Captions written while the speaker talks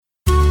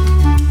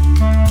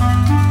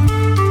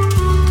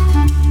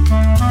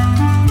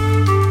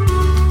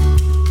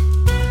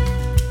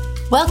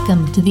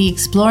Welcome to the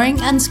Exploring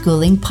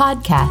Unschooling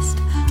podcast.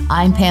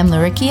 I'm Pam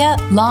Laricchia,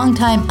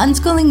 longtime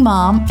unschooling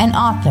mom and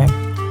author.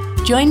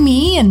 Join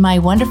me and my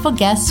wonderful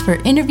guests for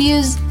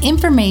interviews,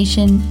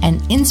 information, and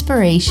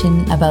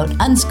inspiration about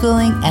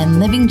unschooling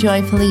and living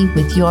joyfully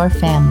with your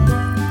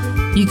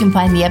family. You can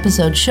find the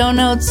episode show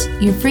notes,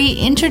 your free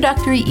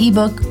introductory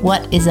ebook,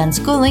 What is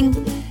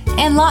Unschooling,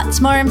 and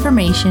lots more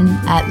information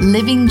at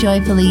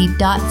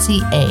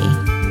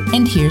livingjoyfully.ca.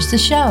 And here's the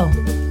show.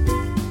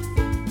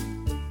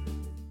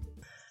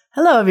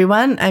 Hello,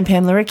 everyone. I'm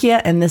Pam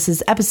Laricchia, and this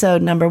is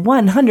episode number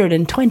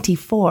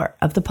 124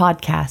 of the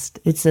podcast.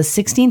 It's the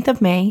 16th of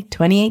May,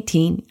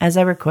 2018, as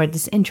I record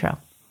this intro.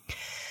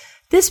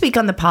 This week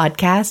on the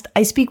podcast,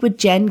 I speak with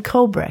Jen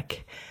Kobrick.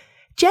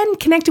 Jen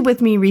connected with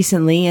me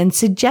recently and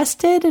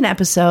suggested an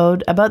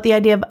episode about the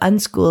idea of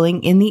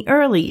unschooling in the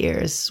early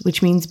years,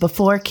 which means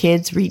before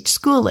kids reach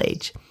school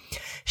age.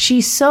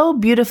 She so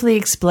beautifully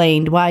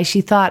explained why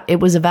she thought it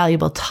was a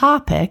valuable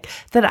topic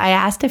that I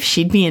asked if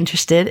she'd be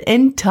interested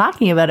in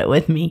talking about it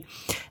with me.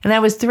 And I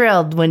was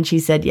thrilled when she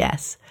said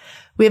yes.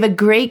 We have a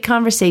great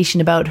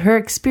conversation about her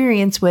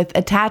experience with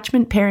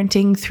attachment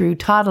parenting through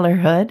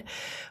toddlerhood,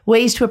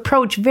 ways to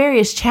approach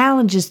various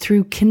challenges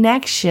through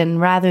connection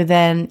rather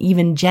than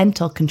even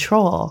gentle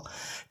control,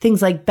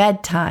 things like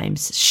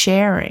bedtimes,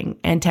 sharing,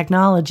 and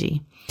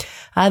technology.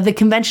 The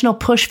conventional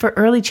push for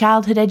early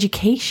childhood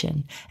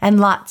education, and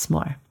lots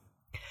more.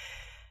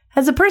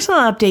 As a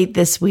personal update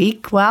this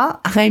week, well,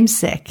 I'm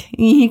sick.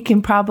 You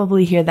can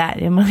probably hear that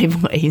in my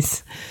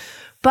voice.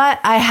 But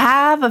I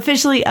have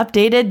officially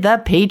updated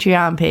the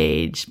Patreon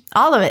page.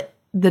 All of it.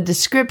 The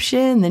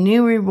description, the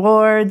new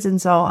rewards,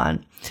 and so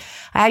on.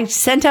 I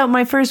sent out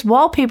my first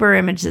wallpaper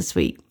image this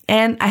week,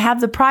 and I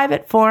have the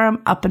private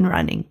forum up and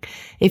running.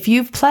 If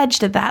you've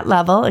pledged at that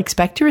level,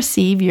 expect to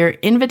receive your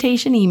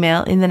invitation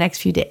email in the next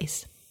few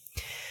days.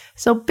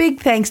 So big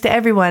thanks to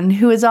everyone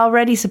who is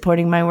already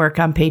supporting my work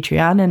on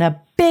Patreon, and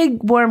a big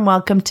warm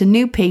welcome to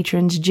new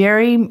patrons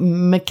Jerry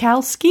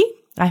Mikalski,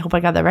 I hope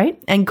I got that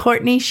right, and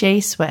Courtney Shea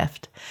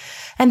Swift.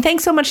 And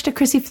thanks so much to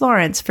Chrissy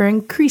Florence for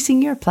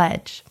increasing your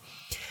pledge.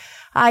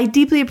 I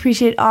deeply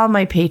appreciate all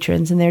my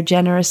patrons and their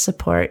generous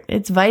support.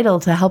 It's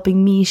vital to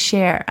helping me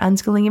share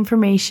unschooling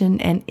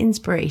information and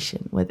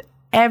inspiration with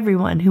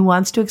everyone who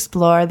wants to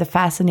explore the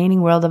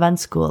fascinating world of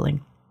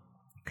unschooling.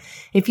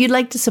 If you'd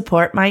like to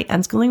support my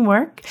unschooling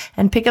work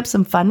and pick up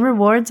some fun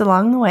rewards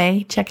along the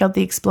way, check out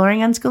the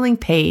Exploring Unschooling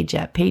page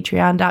at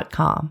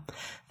patreon.com.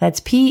 That's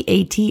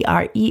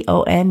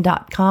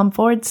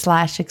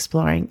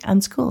patreon.com/exploring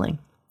unschooling.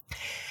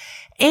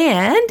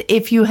 And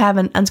if you have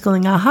an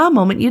unschooling aha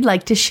moment you'd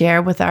like to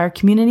share with our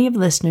community of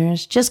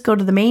listeners, just go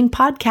to the main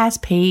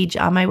podcast page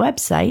on my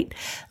website,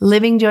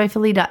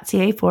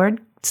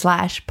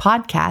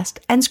 livingjoyfully.ca/podcast,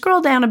 and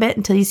scroll down a bit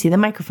until you see the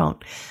microphone.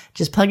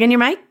 Just plug in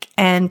your mic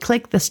and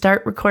click the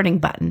start recording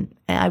button.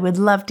 I would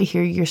love to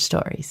hear your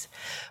stories,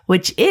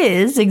 which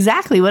is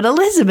exactly what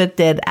Elizabeth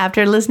did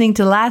after listening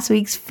to last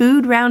week's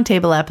Food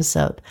Roundtable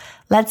episode.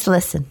 Let's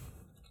listen.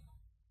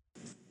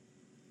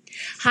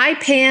 Hi,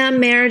 Pam,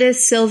 Meredith,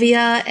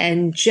 Sylvia,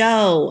 and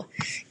Joe.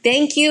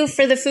 Thank you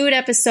for the food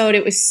episode.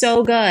 It was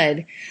so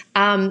good.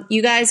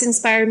 You guys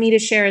inspired me to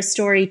share a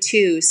story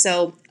too.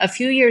 So a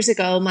few years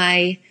ago,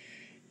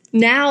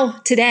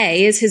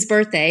 today is his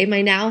birthday.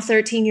 My now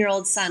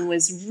 13-year-old son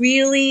was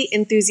really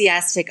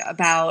enthusiastic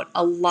about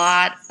a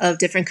lot of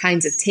different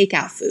kinds of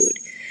takeout food.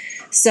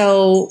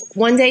 So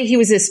one day he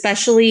was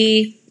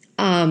especially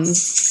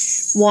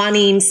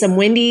wanting some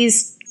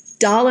Wendy's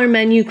dollar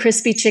menu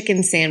crispy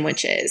chicken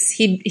sandwiches.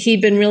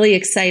 He'd been really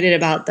excited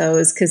about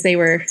those because they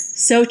were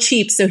so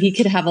cheap, so he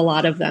could have a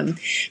lot of them.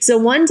 So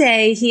one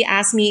day he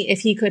asked me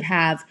if he could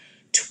have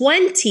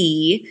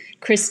 20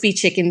 crispy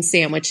chicken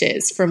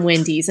sandwiches from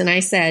Wendy's. And I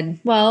said,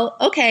 well,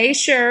 okay,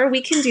 sure, we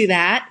can do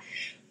that.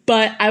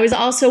 But I was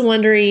also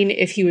wondering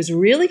if he was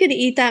really going to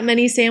eat that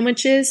many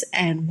sandwiches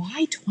and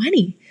why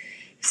 20?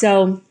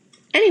 So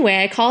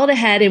anyway, I called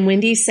ahead and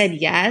Wendy's said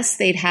yes,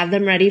 they'd have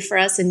them ready for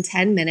us in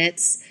 10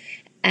 minutes.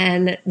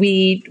 And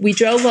we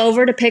drove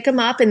over to pick them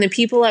up, and the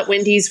people at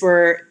Wendy's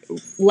were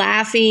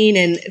laughing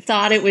and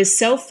thought it was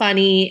so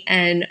funny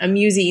and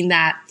amusing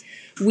that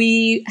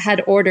we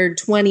had ordered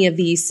 20 of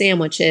these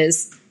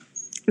sandwiches.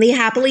 They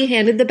happily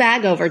handed the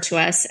bag over to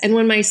us. And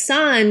when my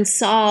son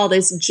saw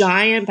this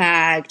giant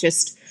bag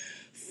just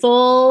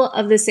full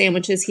of the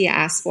sandwiches he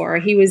asked for,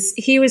 he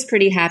was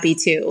pretty happy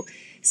too.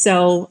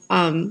 So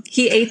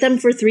he ate them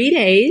for 3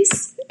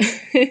 days.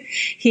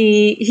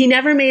 He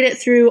never made it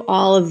through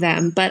all of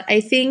them, but I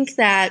think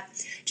that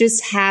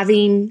just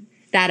having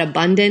that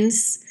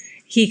abundance,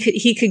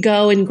 he could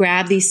go and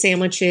grab these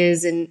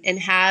sandwiches and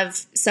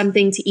have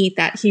something to eat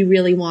that he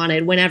really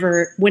wanted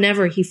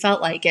whenever he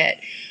felt like it.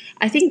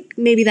 I think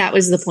maybe that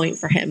was the point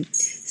for him.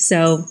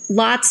 So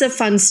lots of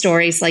fun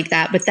stories like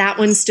that, but that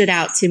one stood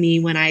out to me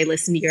when I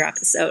listened to your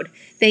episode.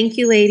 Thank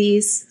you,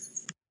 ladies.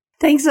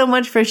 Thanks so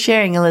much for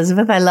sharing,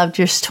 Elizabeth. I loved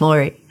your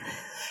story.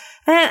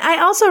 And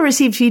I also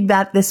received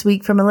feedback this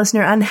week from a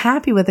listener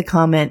unhappy with a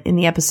comment in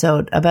the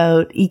episode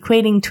about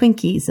equating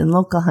Twinkies and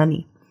local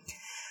honey.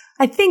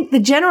 I think the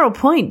general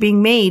point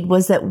being made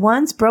was that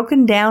once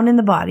broken down in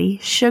the body,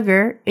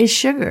 sugar is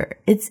sugar.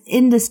 It's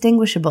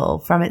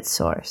indistinguishable from its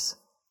source.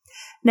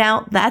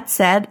 Now, that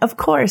said, of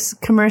course,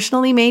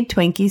 commercially made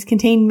Twinkies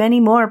contain many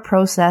more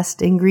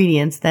processed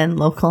ingredients than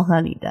local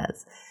honey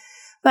does.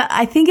 But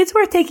I think it's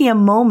worth taking a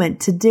moment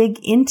to dig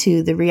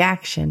into the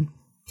reaction.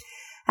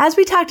 As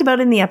we talked about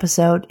in the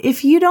episode,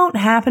 if you don't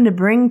happen to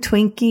bring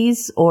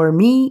Twinkies or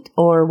meat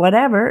or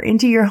whatever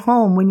into your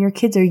home when your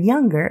kids are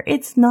younger,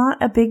 it's not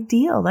a big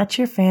deal. That's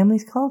your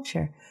family's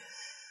culture.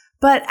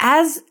 But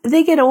as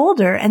they get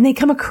older and they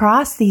come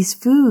across these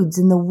foods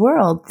in the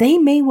world, they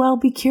may well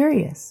be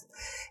curious.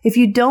 If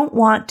you don't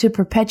want to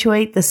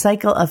perpetuate the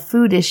cycle of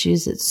food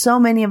issues that so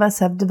many of us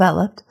have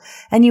developed,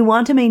 and you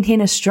want to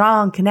maintain a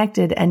strong,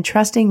 connected, and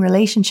trusting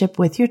relationship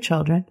with your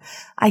children,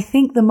 I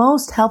think the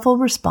most helpful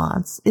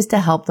response is to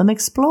help them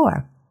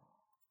explore.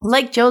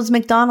 Like Joe's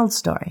McDonald's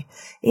story,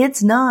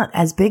 it's not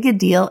as big a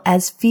deal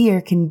as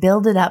fear can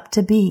build it up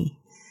to be.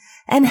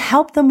 And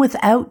help them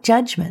without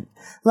judgment,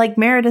 like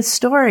Meredith's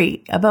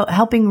story about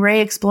helping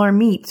Ray explore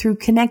meat through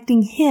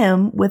connecting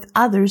him with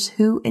others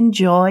who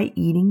enjoy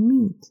eating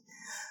meat.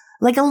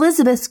 Like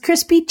Elizabeth's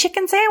crispy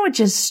chicken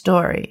sandwiches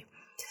story.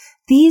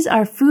 These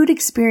are food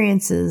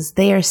experiences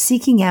they are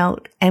seeking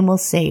out and will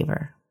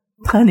savor.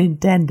 Pun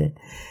intended.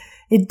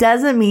 It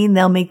doesn't mean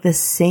they'll make the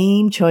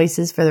same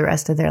choices for the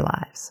rest of their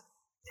lives.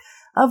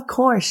 Of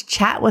course,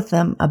 chat with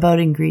them about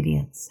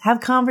ingredients. Have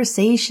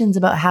conversations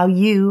about how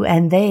you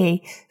and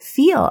they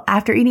feel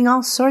after eating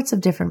all sorts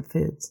of different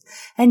foods.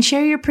 And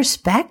share your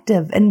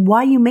perspective and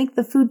why you make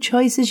the food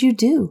choices you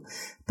do,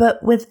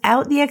 but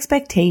without the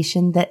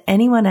expectation that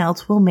anyone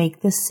else will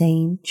make the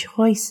same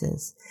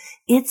choices.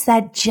 It's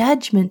that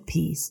judgment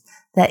piece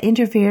that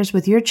interferes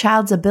with your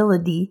child's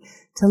ability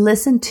to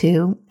listen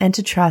to and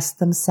to trust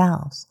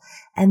themselves.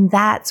 And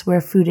that's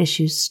where food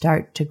issues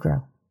start to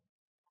grow.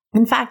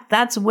 In fact,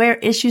 that's where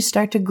issues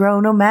start to grow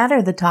no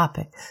matter the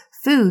topic.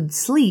 Food,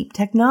 sleep,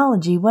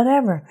 technology,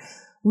 whatever.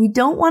 We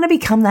don't want to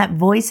become that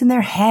voice in their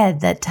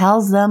head that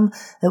tells them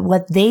that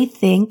what they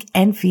think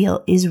and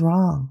feel is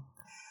wrong.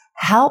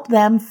 Help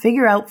them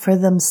figure out for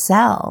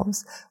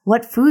themselves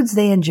what foods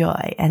they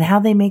enjoy and how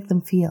they make them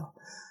feel.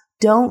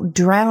 Don't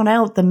drown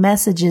out the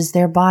messages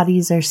their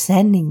bodies are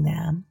sending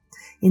them.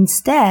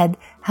 Instead,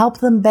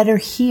 help them better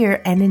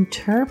hear and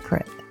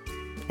interpret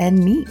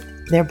and meet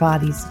their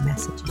body's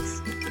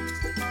messages.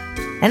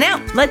 And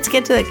now, let's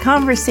get to the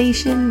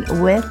conversation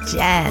with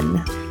Jen.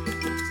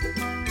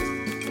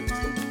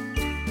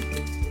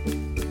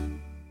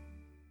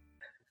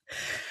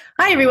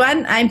 Hi,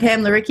 everyone. I'm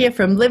Pam Laricchia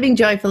from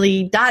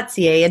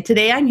livingjoyfully.ca, and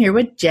today I'm here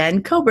with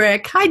Jen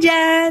Kobrick. Hi,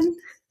 Jen.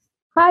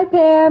 Hi,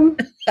 Pam.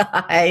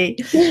 Hi.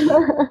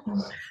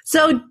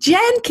 So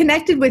Jen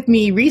connected with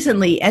me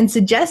recently and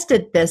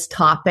suggested this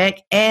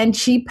topic, and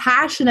she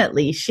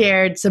passionately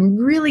shared some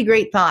really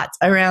great thoughts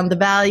around the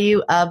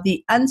value of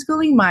the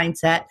unschooling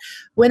mindset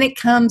when it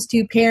comes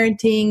to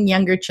parenting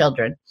younger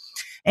children.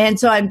 And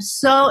so I'm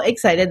so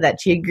excited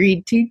that she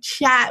agreed to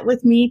chat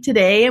with me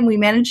today, and we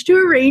managed to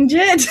arrange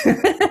it.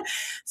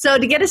 So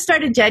to get us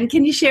started, Jen,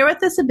 can you share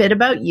with us a bit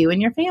about you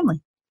and your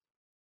family?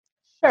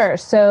 Sure.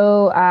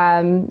 So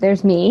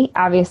there's me,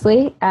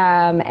 obviously,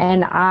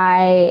 and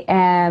I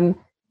am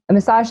a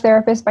massage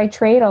therapist by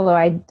trade, although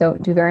I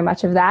don't do very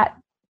much of that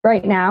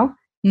right now.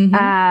 Mm-hmm.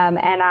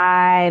 And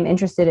I'm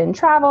interested in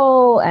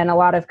travel and a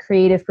lot of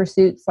creative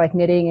pursuits like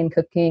knitting and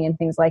cooking and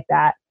things like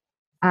that.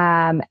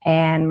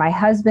 And my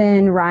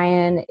husband,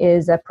 Ryan,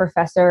 is a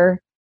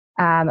professor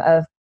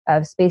of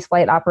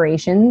spaceflight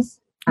operations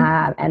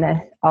and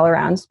an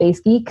all-around space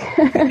geek.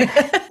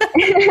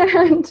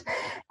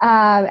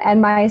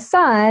 And my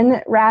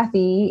son,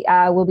 Rafi,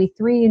 will be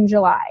 3 in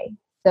July.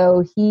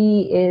 So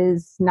he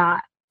is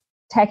not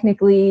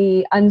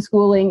technically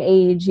unschooling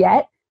age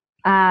yet.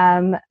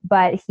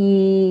 But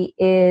he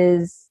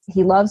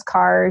loves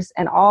cars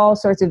and all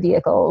sorts of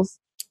vehicles.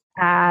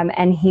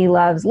 And he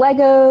loves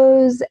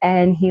Legos,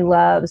 and he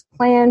loves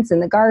plants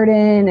in the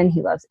garden, and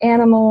he loves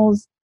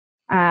animals.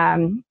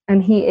 And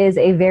he is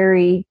a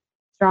very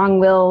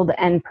strong-willed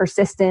and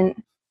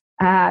persistent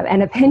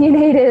and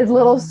opinionated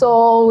little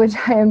soul, which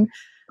I am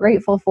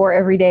grateful for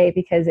every day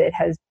because it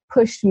has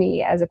pushed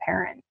me as a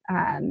parent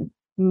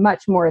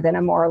much more than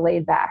a more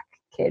laid-back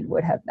kid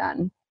would have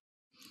done.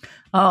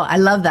 Oh, I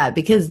love that,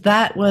 because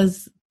that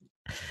was,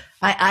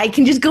 I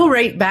can just go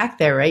right back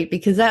there, right?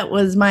 Because that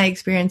was my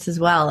experience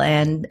as well.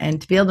 And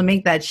to be able to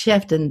make that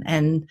shift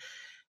and,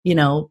 you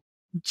know,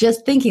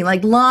 just thinking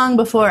like long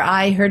before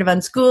I heard of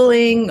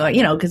unschooling, or,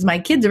 you know, because my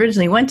kids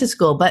originally went to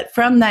school, but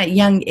from that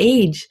young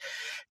age,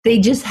 they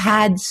just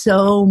had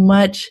so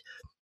much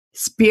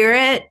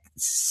spirit,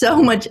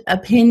 so much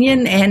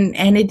opinion,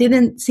 and it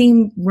didn't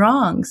seem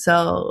wrong.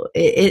 So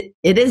it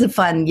is a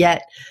fun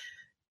yet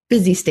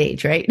busy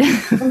stage, right?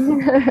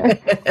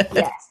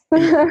 Yes.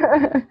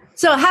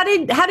 So how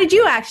did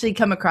you actually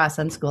come across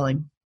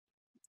unschooling?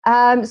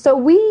 So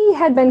we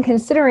had been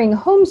considering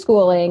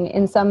homeschooling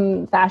in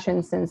some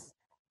fashion since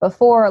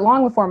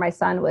long before my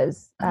son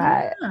was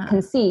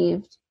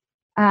conceived.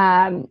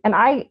 And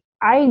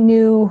I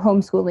knew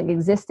homeschooling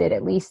existed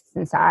at least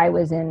since I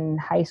was in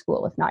high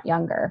school, if not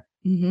younger.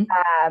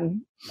 Mm-hmm.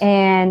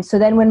 And so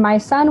then when my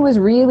son was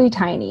really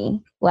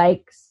tiny,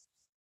 like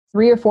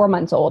 3 or 4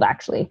 months old,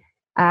 actually,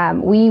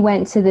 we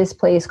went to this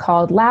place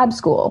called Lab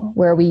School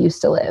where we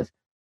used to live.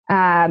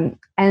 And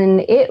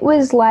it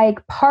was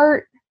like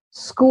part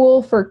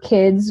school for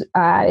kids.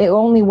 It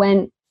only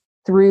went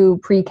through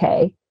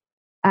pre-K,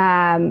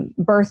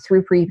 birth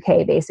through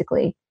pre-K,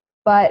 basically.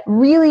 But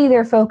really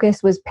their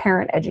focus was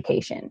parent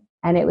education.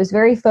 And it was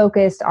very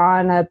focused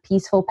on a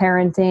peaceful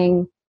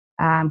parenting,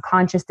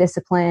 conscious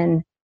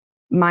discipline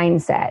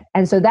mindset.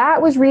 And so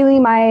that was really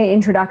my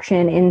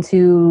introduction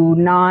into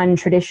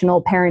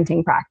non-traditional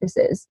parenting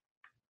practices.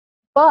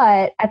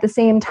 But at the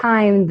same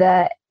time,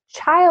 the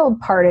child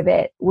part of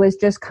it was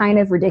just kind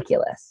of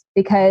ridiculous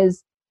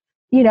because,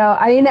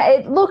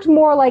 it looked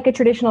more like a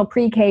traditional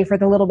pre-K for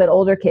the little bit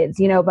older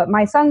kids, but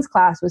my son's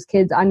class was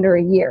kids under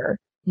a year.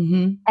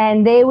 Mm-hmm.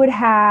 And they would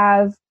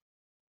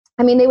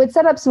they would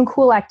set up some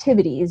cool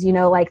activities,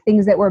 like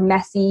things that were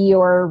messy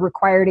or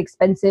required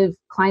expensive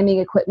climbing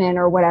equipment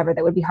or whatever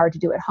that would be hard to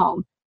do at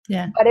home.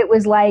 Yeah. But it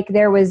was like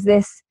there was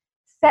this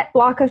set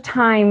block of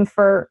time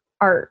for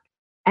art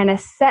and a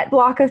set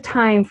block of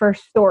time for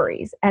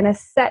stories and a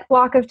set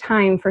block of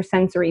time for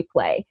sensory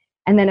play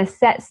and then a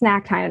set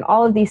snack time and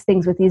all of these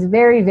things with these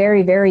very,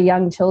 very, very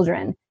young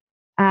children.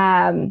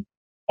 And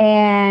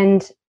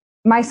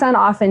my son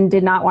often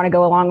did not want to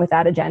go along with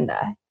that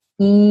agenda.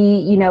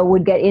 He,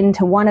 would get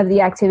into one of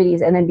the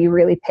activities and then be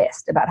really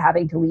pissed about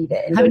having to leave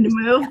it. And having to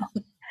move.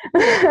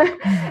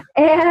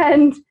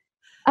 and,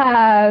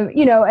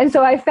 and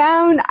so I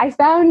found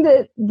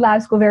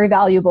Lab School very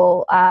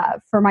valuable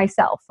for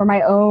myself, for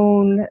my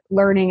own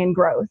learning and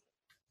growth.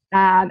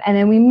 And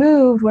then we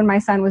moved when my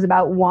son was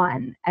about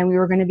 1 and we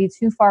were going to be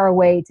too far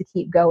away to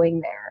keep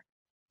going there.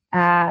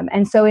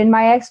 And so in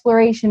my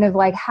exploration of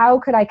like, how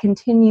could I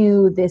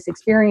continue this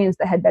experience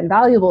that had been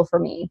valuable for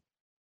me?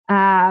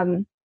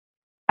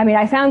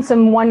 I found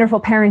some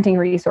wonderful parenting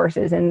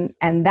resources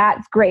and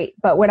that's great.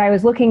 But when I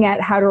was looking at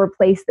how to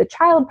replace the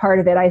child part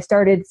of it, I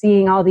started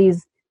seeing all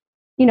these,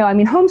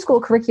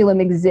 homeschool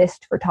curriculum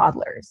exists for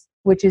toddlers,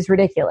 which is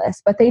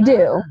ridiculous, but they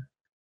do.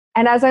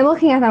 And as I'm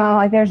looking at them, I'm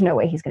like, there's no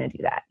way he's going to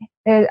do that.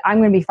 I'm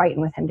going to be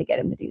fighting with him to get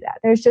him to do that.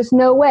 There's just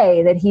no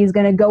way that he's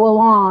going to go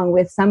along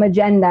with some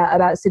agenda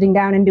about sitting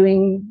down and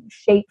doing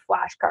shape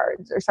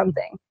flashcards or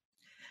something.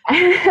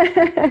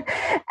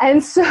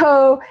 And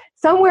so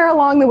somewhere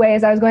along the way,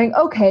 as I was going,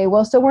 okay,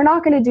 well, so we're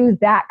not going to do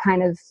that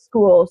kind of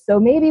school. So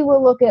maybe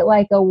we'll look at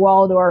like a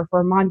Waldorf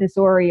or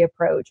Montessori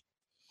approach.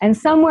 And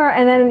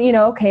then,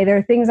 okay, there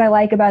are things I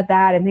like about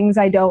that and things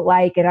I don't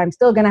like, and I'm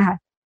still going to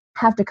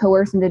have to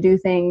coerce him to do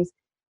things.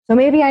 So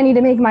maybe I need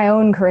to make my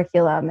own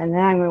curriculum. And then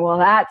I'm going, well,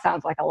 that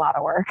sounds like a lot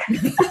of work.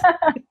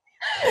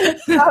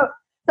 So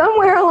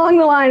somewhere along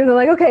the lines, I'm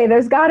like, okay,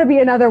 there's got to be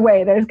another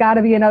way. There's got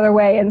to be another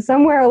way. And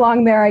somewhere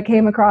along there, I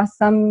came across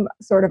some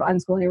sort of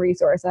unschooling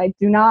resource. I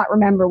do not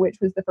remember which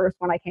was the first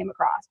one I came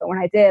across. But when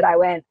I did, I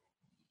went,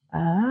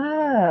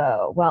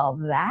 oh, well,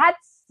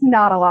 that's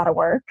not a lot of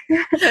work.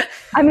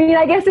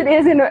 I guess it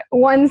is in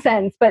one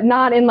sense, but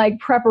not in like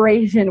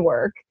preparation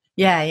work.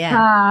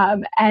 Yeah.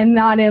 And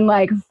not in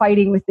like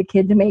fighting with the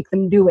kid to make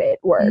them do it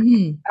work.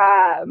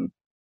 Mm-hmm.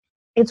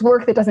 It's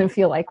work that doesn't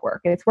feel like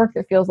work. And it's work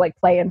that feels like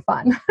play and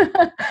fun.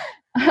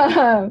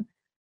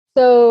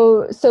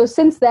 So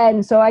since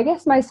then, so I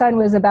guess my son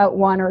was about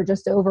 1 or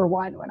just over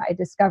 1 when I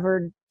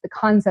discovered the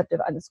concept of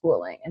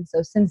unschooling. And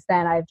so since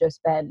then, I've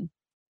just been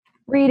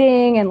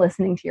reading and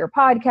listening to your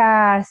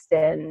podcast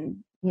and,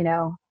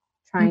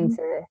 trying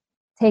to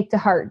take to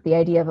heart the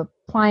idea of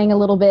applying a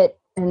little bit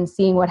and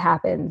seeing what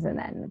happens, and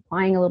then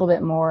applying a little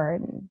bit more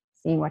and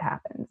seeing what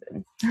happens.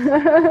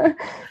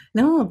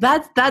 No,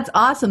 that's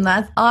awesome.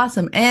 That's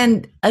awesome.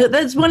 And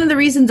that's one of the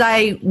reasons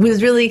I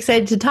was really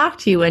excited to talk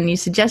to you when you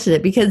suggested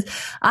it, because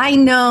I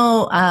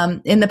know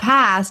in the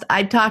past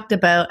I've talked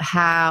about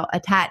how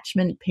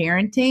attachment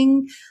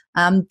parenting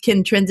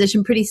can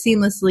transition pretty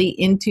seamlessly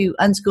into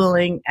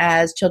unschooling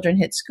as children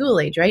hit school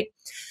age, right?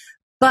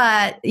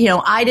 But,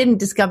 I didn't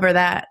discover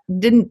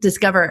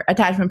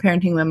attachment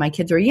parenting when my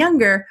kids were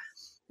younger.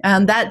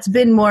 That's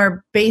been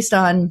more based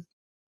on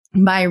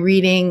my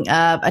reading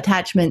of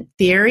attachment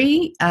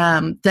theory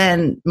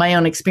than my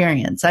own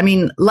experience.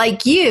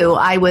 Like you,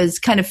 I was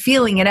kind of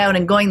feeling it out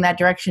and going that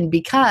direction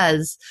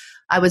because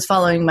I was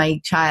following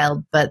my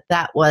child, but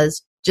that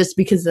was just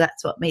because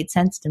that's what made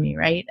sense to me,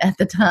 right, at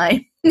the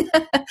time.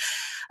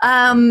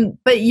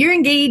 But you're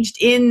engaged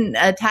in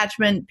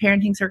attachment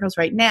parenting circles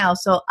right now,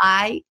 so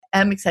I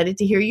am excited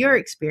to hear your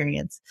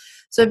experience.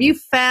 So have you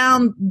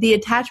found the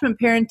attachment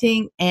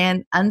parenting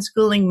and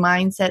unschooling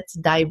mindsets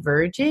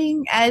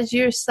diverging as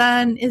your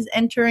son is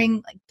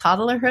entering like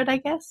toddlerhood, I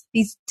guess?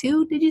 He's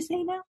 2, did you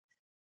say now?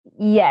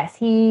 Yes,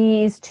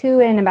 he's 2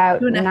 in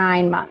about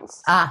 9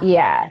 months. Ah.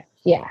 Yeah.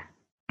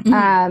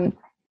 Mm-hmm.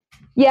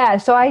 Yeah,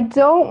 so I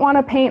don't want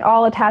to paint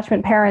all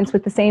attachment parents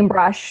with the same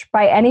brush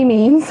by any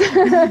means,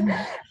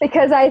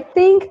 because I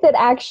think that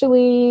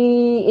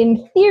actually,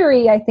 in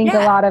theory, I think a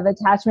lot of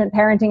attachment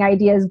parenting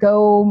ideas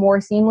go more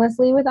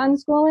seamlessly with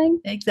unschooling.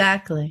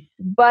 Exactly.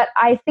 But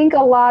I think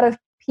a lot of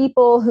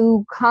people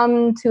who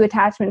come to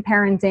attachment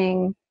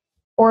parenting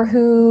or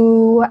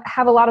who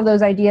have a lot of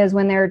those ideas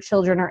when their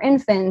children are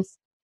infants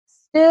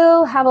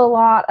still have a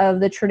lot of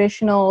the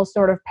traditional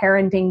sort of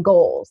parenting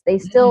goals. They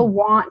still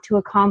want to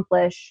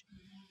accomplish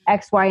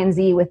X, Y, and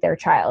Z with their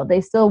child. They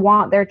still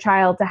want their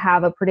child to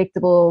have a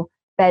predictable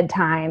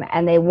bedtime,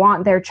 and they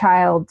want their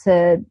child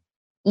to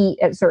eat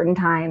at certain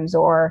times,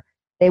 or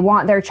they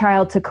want their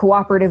child to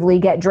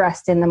cooperatively get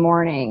dressed in the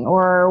morning,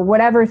 or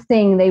whatever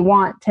thing they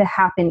want to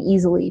happen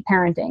easily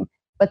parenting.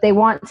 But they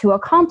want to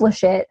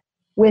accomplish it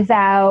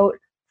without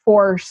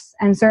force,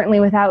 and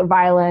certainly without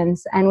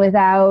violence, and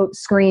without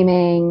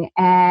screaming.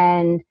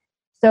 And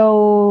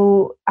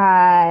so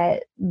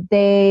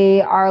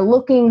they are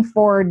looking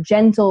for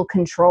gentle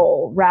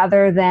control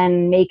rather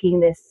than making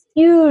this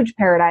huge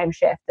paradigm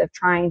shift of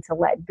trying to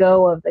let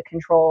go of the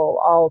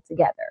control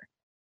altogether.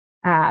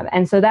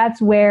 And so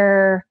that's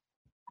where,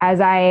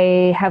 as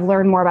I have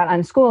learned more about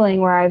unschooling,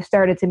 where I've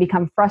started to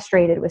become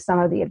frustrated with some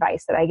of the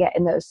advice that I get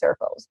in those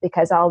circles,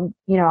 because I'll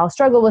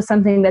struggle with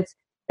something that's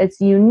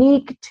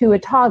unique to a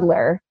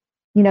toddler,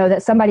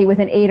 that somebody with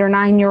an 8 or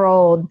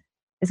 9-year-old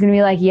is going to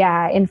be like,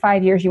 yeah, in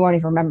 5 years, you won't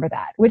even remember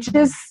that, which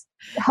is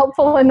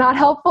helpful and not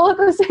helpful at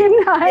the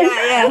same time.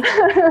 Yeah.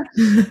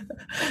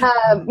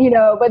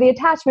 But the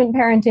attachment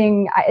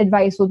parenting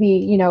advice will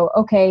be,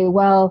 okay,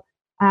 well,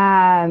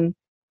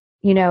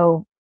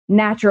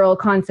 natural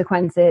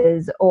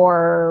consequences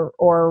or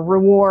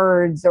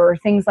rewards or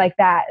things like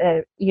that,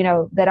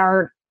 that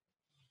aren't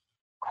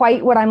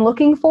quite what I'm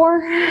looking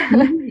for.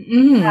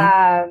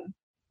 Mm-hmm.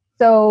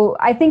 So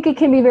I think it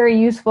can be very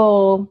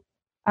useful,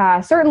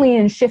 certainly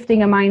in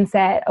shifting a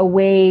mindset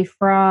away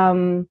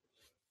from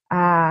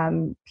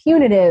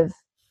punitive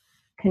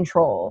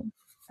control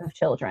of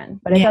children,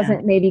 but it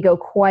doesn't maybe go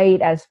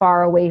quite as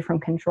far away from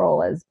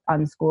control as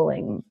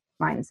unschooling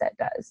mindset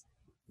does.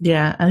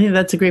 Yeah, I think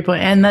that's a great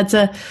point. And that's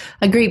a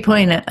great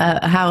point,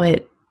 how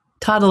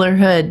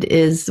toddlerhood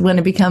is when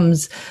it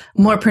becomes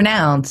more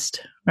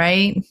pronounced,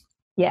 right?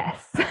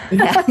 Yes.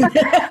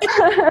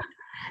 Yeah.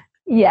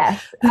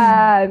 Yes.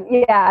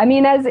 I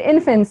mean, as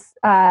infants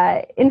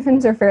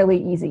are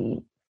fairly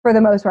easy for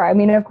the most part. I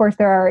mean, of course,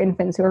 there are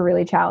infants who are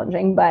really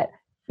challenging, but,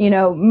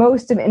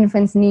 most of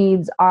infants'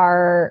 needs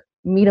are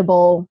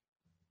meetable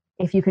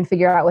if you can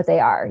figure out what they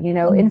are.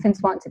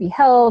 Infants want to be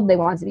held, they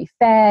want to be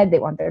fed, they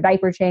want their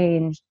diaper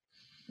changed.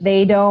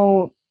 They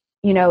don't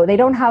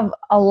have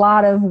a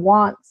lot of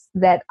wants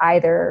that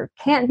either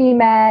can't be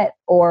met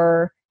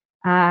or,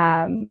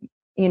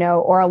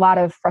 or a lot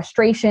of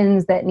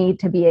frustrations that need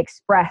to be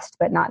expressed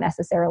but not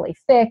necessarily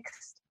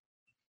fixed,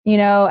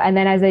 and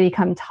then as they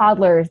become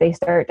toddlers, they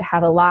start to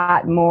have a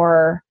lot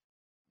more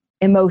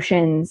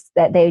emotions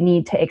that they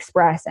need to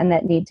express and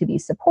that need to be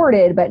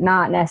supported, but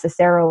not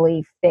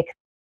necessarily fixed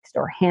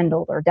or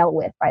handled or dealt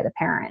with by the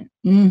parent,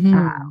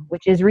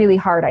 which is really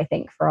hard, I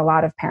think, for a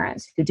lot of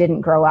parents who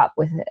didn't grow up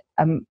with it,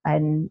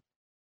 and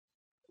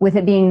with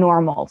it being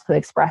normal to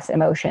express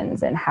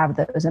emotions and have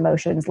those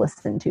emotions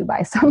listened to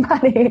by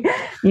somebody,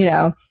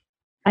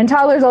 And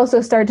toddlers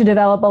also start to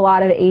develop a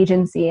lot of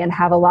agency and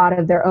have a lot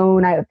of their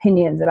own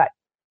opinions about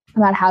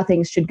how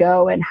things should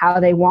go and how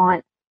they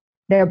want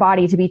their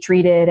body to be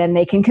treated, and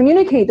they can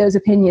communicate those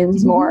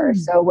opinions more.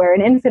 So where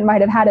an infant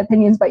might have had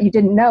opinions but you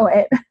didn't know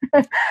it,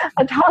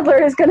 a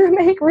toddler is going to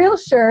make real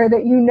sure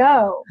that you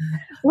know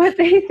what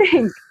they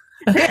think.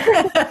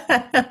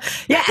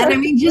 Yeah, and I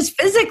mean, just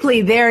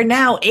physically, they're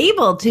now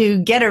able to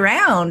get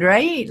around,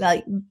 right?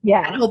 Like,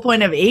 that whole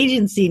point of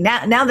agency.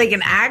 Now they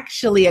can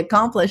actually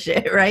accomplish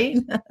it, right?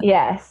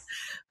 Yes.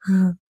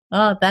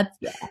 Oh,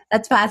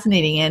 that's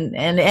fascinating, and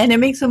it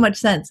makes so much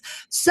sense.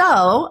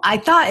 So I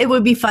thought it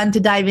would be fun to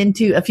dive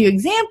into a few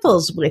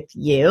examples with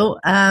you.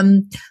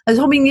 I was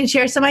hoping you'd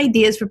share some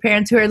ideas for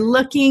parents who are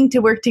looking to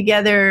work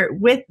together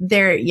with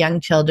their young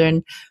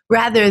children,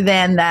 rather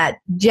than that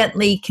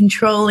gently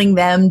controlling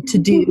them to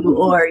do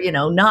or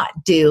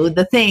not do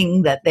the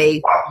thing that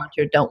they want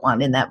or don't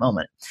want in that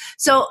moment.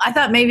 So I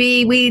thought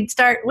maybe we'd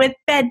start with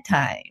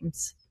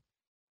bedtimes.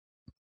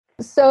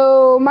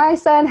 So my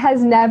son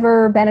has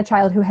never been a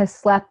child who has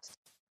slept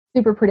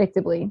super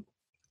predictably,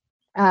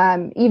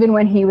 even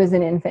when he was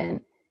an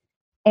infant.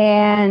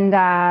 And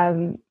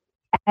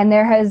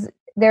there has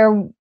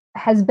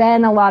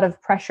been a lot of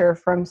pressure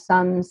from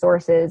some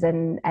sources,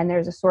 and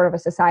there's a sort of a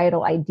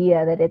societal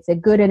idea that it's a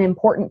good and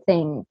important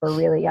thing for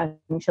really young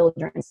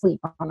children to sleep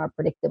on a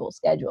predictable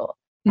schedule.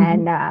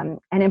 And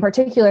in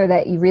particular,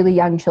 that really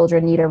young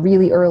children need a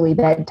really early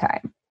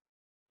bedtime.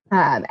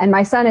 And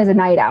my son is a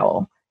night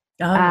owl.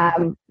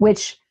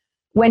 Which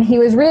when he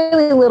was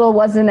really little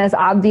wasn't as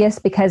obvious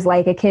because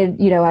like a kid,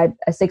 you know,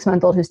 a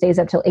 6-month-old who stays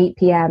up till 8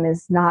 p.m.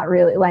 is not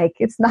really like,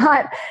 it's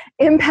not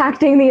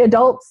impacting the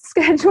adult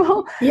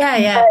schedule.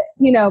 Yeah. But,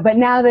 you know, but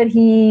now that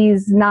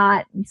he's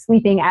not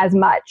sleeping as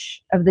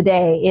much of the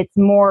day, it's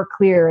more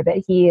clear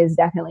that he is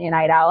definitely a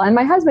night owl. And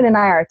my husband and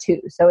I are too.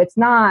 So it's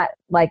not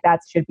like that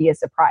should be a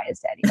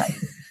surprise to anybody.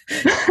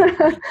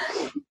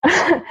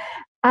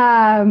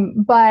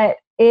 But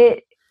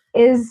it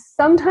is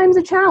sometimes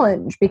a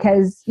challenge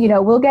because, you know,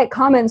 we'll get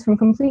comments from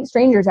complete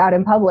strangers out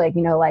in public,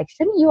 you know, like,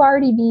 shouldn't you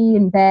already be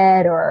in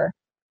bed, or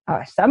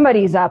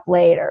somebody's up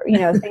late, or, you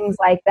know, things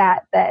like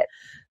that,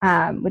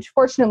 which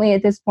fortunately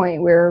at this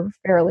point, we're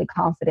fairly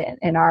confident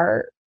in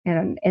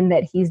in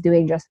that he's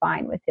doing just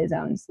fine with his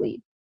own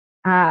sleep.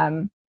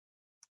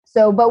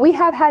 But we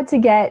have had to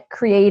get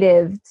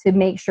creative to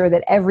make sure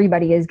that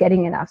everybody is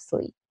getting enough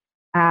sleep.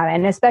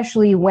 And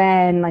especially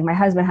when like my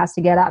husband has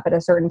to get up at a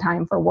certain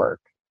time for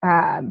work.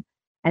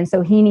 And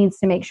so he needs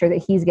to make sure that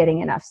he's getting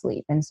enough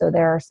sleep. And so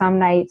there are some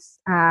nights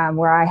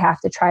where I have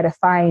to try to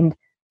find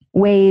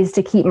ways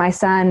to keep my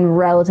son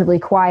relatively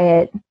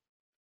quiet,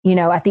 you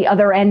know, at the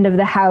other end of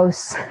the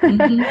house,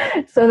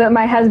 so that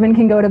my husband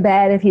can go to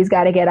bed if he's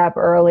got to get up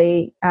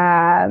early.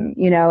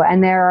 You know,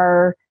 and there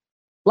are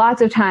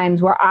lots of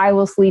times where I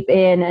will sleep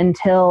in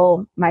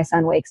until my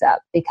son wakes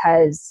up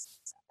because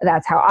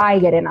that's how I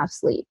get enough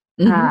sleep.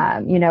 You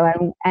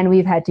know, and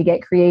we've had to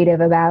get creative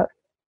about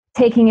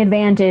taking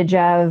advantage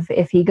of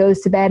if he goes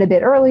to bed a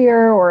bit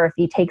earlier or if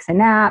he takes a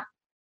nap,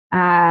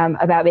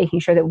 about making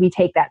sure that we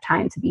take that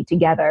time to be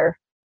together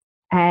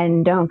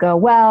and don't go,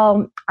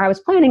 well, I was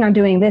planning on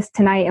doing this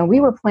tonight and we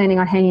were planning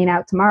on hanging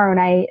out tomorrow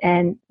night.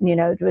 And, you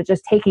know,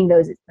 just taking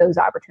those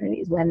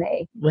opportunities when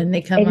they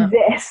come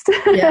exist.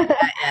 Yeah.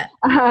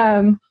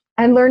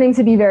 And learning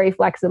to be very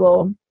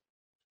flexible,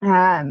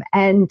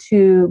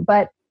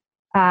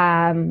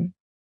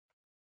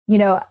 you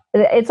know,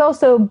 it's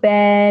also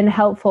been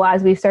helpful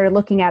as we've started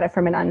looking at it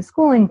from an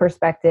unschooling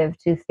perspective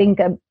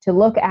to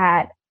look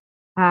at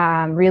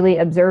really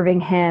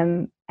observing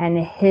him and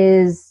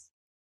his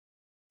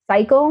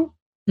cycle,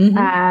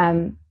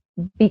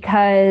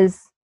 because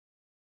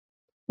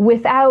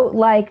without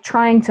like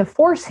trying to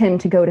force him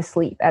to go to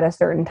sleep at a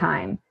certain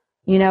time,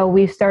 you know,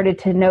 we've started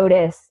to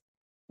notice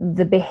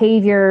the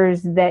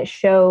behaviors that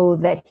show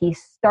that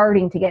he's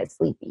starting to get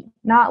sleepy,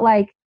 not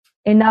like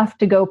enough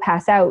to go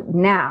pass out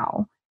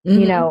now.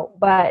 You know,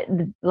 but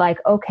like,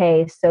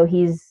 okay, so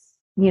he's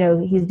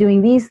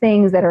doing these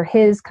things that are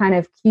his kind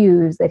of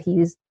cues that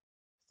he's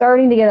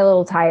starting to get a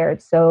little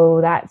tired. So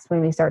that's when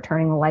we start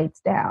turning the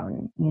lights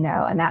down, you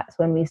know, and that's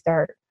when we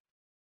start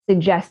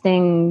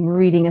suggesting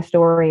reading a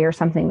story or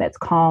something that's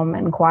calm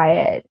and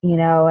quiet, you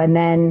know, and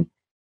then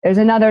there's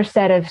another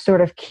set of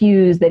sort of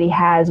cues that he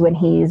has when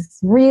he's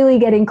really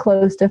getting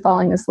close to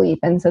falling asleep.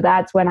 And so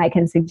that's when I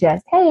can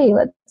suggest, hey,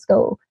 let's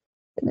go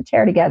in the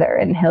chair together,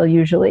 and he'll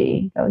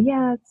usually go,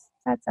 yeah,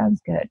 that sounds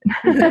good.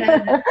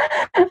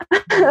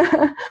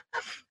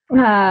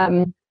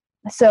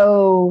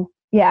 So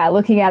yeah,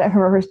 looking at it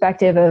from a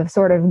perspective of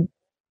sort of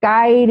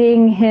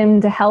guiding him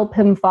to help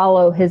him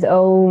follow his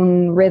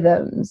own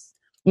rhythms,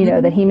 you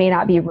know, that he may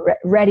not be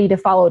ready to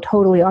follow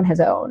totally on his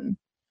own,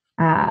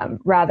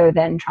 rather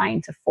than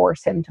trying to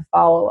force him to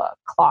follow a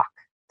clock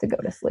to go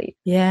to sleep.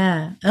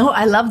 Yeah. Oh,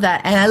 I love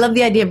that. And I love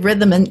the idea of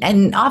rhythm.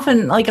 And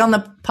often, like on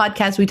the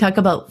podcast, we talk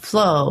about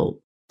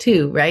flow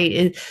too,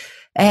 right?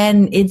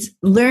 You're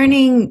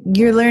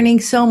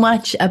learning so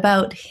much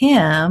about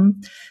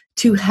him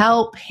to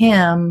help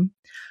him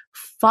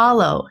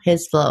follow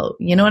his flow.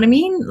 You know what I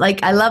mean?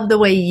 Like, I love the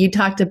way you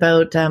talked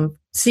about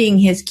seeing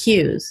his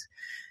cues,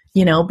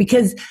 you know,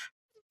 because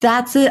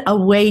that's a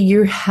way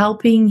you're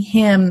helping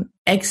him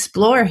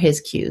explore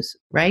his cues,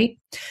 right?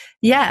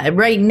 Yeah,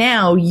 right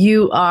now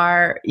you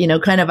are, you know,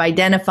 kind of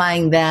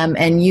identifying them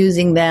and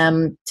using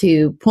them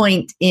to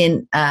point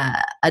in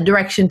a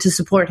direction to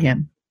support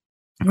him,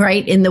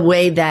 right? In the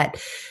way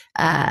that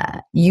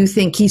you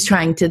think he's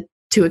trying to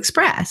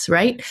express,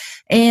 right?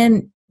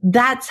 And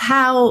that's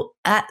how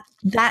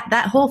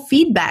that whole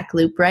feedback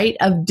loop, right,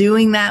 of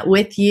doing that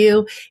with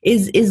you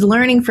is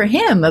learning for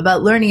him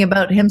about learning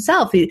about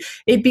himself.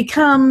 It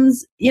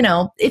becomes, you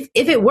know, if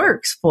it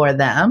works for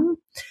them,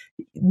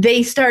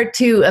 they start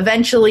to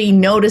eventually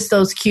notice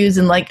those cues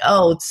and like,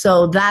 oh,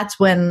 so that's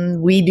when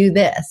we do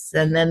this,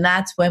 and then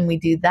that's when we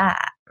do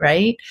that,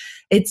 right?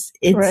 It's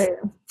right.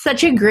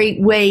 Such a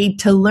great way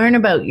to learn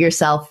about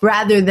yourself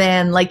rather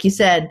than, like you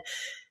said,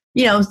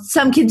 you know,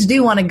 some kids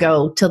do want to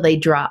go till they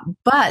drop,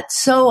 but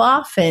so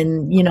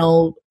often, you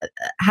know,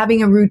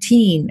 having a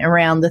routine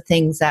around the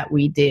things that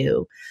we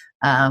do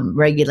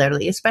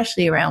regularly,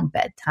 especially around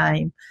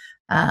bedtime,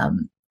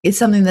 is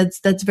something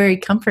that's very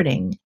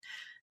comforting.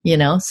 You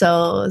know,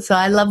 so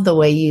I love the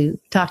way you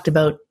talked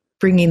about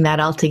bringing that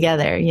all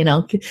together, you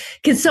know,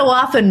 because so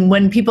often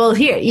when people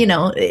hear, you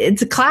know,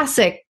 it's a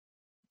classic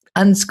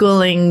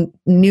unschooling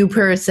new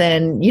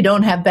person, you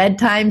don't have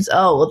bedtimes.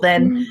 Oh, well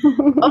then,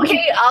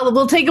 okay,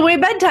 we'll take away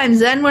bedtimes.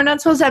 Then we're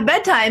not supposed to have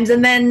bedtimes.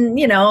 And then,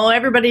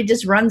 everybody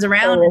just runs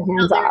around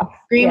until they're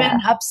screaming,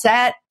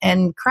 upset,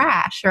 and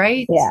crash,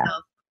 right? Yeah. So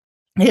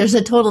there's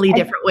a totally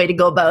different way to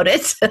go about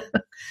it.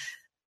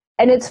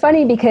 And it's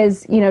funny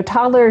because,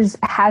 toddlers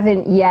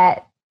haven't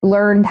yet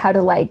learned how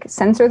to like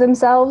censor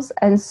themselves.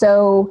 And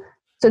so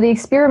the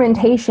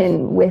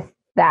experimentation with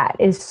that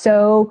is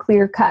so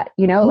clear cut,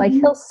 like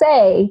he'll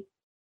say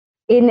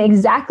in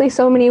exactly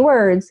so many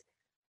words,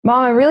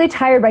 Mom, I'm really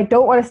tired, but I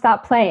don't want to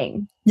stop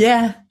playing.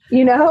 Yeah.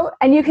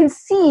 And you can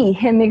see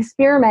him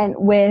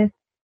experiment with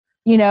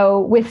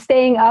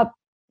staying up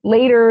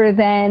later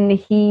than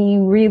he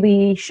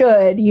really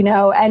should,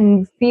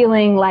 and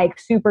feeling like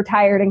super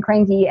tired and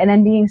cranky, and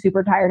then being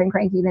super tired and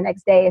cranky the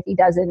next day if he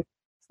doesn't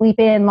sleep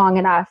in long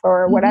enough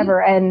or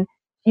whatever. And,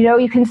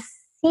 you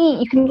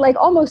can like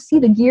almost see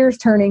the gears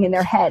turning in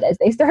their head as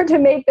they start to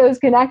make those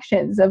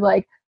connections of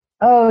like,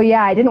 oh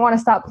yeah, I didn't want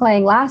to stop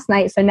playing last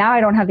night, so now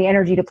I don't have the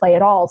energy to play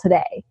at all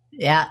today.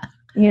 Yeah.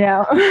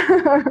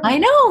 I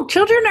know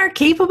children are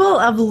capable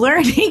of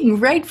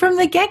learning right from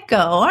the get-go,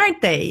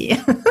 aren't they?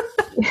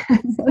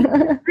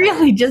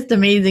 Really just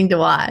amazing to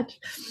watch.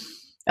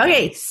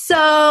 Okay,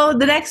 so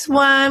the next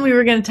one we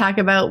were going to talk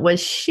about was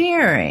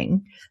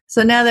sharing.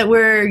 So now that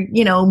we're,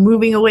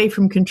 moving away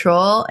from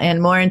control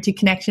and more into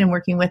connection and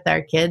working with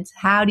our kids,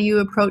 how do you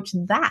approach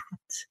that?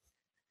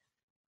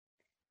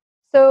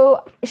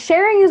 So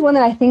sharing is one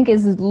that I think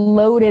is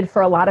loaded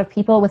for a lot of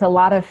people with a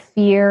lot of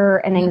fear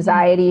and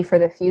anxiety for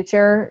the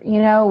future,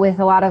 with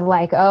a lot of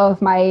like, oh,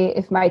 if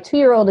my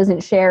 2-year-old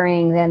isn't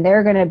sharing, then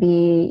they're going to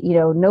be,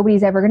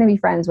 nobody's ever going to be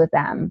friends with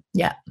them.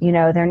 Yeah.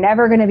 They're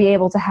never going to be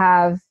able to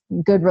have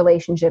good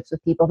relationships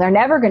with people. They're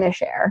never going to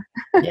share.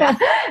 Yeah.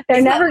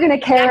 They're never going to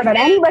care about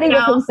anybody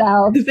but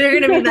themselves. They're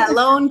going to be that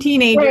lone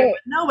teenager with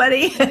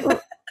nobody.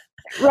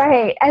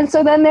 Right. And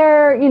so then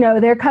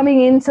they're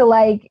coming into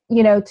like,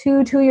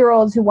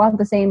 2-year-olds who want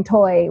the same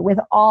toy with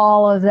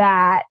all of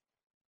that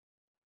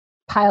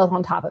piled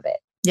on top of it.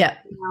 Yeah.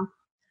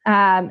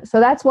 So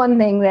that's one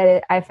thing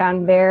that I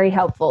found very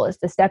helpful is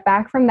to step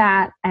back from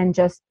that and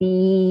just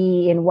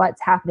be in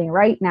what's happening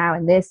right now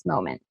in this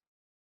moment.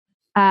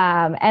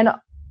 And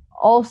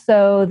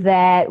also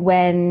that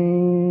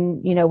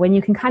when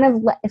you can kind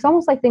of, it's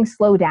almost like things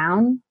slow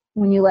down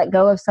when you let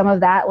go of some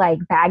of that like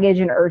baggage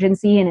and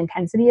urgency and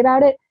intensity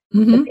about it.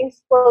 But things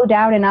slow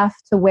down enough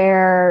to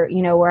where,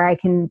 where I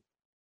can,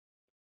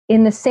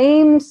 in the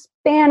same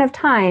span of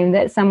time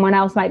that someone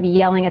else might be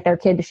yelling at their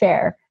kid to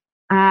share,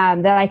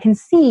 that I can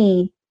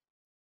see,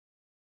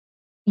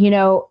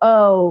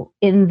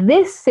 in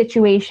this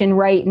situation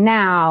right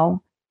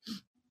now,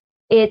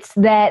 it's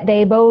that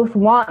they both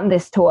want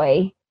this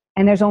toy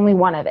and there's only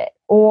one of it.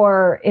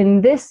 Or in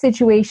this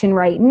situation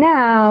right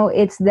now,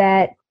 it's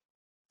that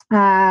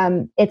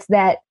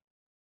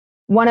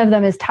one of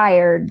them is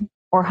tired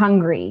or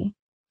hungry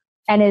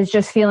and is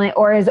just feeling,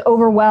 or is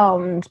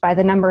overwhelmed by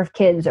the number of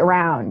kids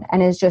around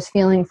and is just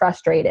feeling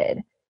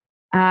frustrated.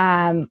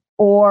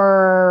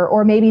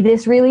 Or maybe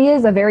this really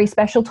is a very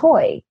special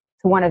toy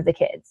to one of the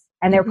kids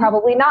and they're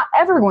probably not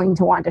ever going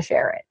to want to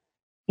share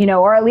it,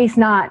 or at least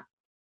not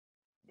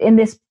in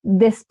this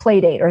play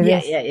date or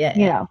this,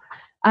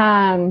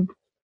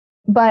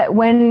 but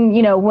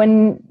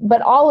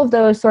but all of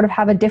those sort of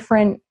have a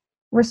different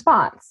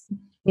response,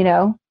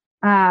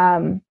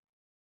 and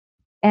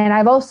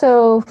I've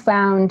also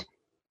found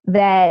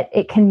that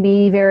it can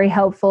be very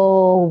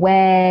helpful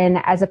when,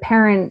 as a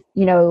parent,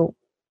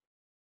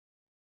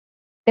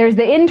 there's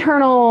the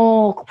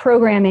internal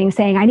programming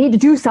saying, I need to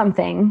do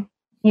something,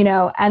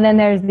 and then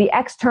there's the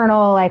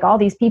external, like all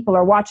these people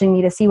are watching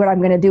me to see what I'm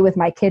going to do with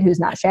my kid who's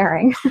not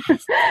sharing.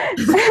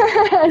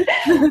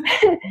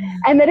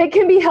 And that it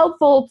can be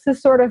helpful to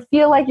sort of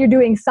feel like you're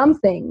doing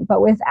something,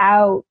 but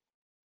without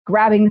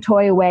grabbing the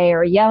toy away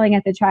or yelling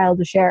at the child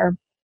to share,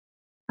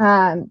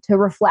 to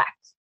reflect,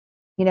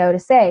 to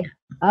say,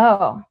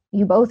 oh,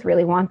 you both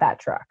really want that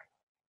truck.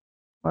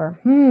 Or,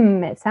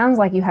 it sounds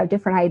like you have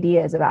different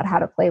ideas about how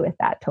to play with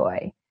that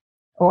toy.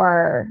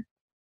 Or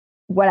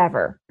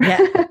whatever.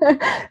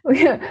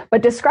 Yeah.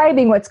 But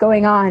describing what's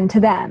going on to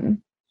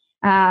them.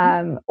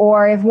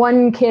 Or if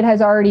one kid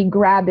has already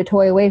grabbed a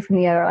toy away from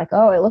the other, like,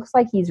 oh, it looks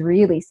like he's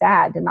really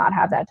sad to not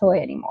have that toy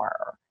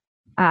anymore.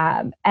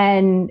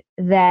 And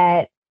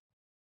that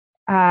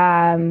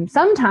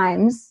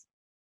sometimes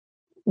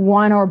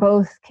one or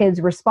both kids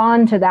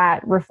respond to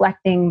that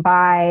reflecting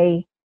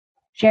by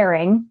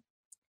sharing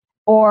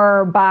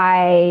or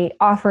by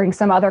offering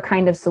some other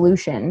kind of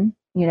solution,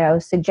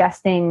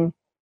 suggesting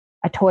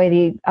a toy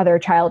the other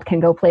child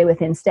can go play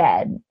with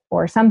instead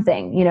or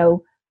something,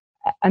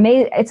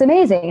 it's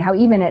amazing how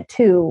even at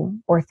 2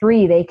 or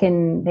 3, they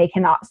can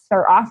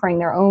start offering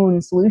their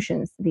own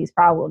solutions to these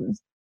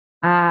problems.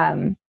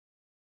 And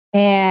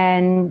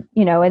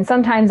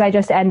sometimes I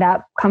just end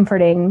up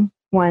comforting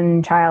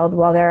one child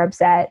while they're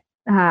upset,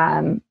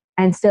 and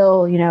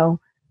still,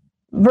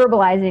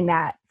 verbalizing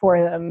that for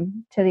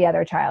them to the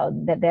other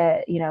child that,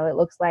 it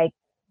looks like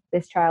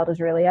this child is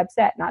really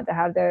upset not to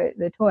have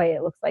the toy.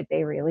 It looks like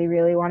they really,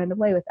 really wanted to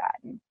play with that.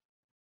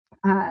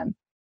 And,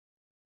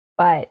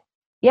 but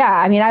yeah,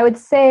 I mean, I would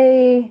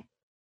say,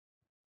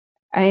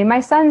 my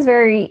son's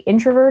very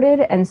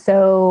introverted, and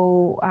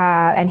so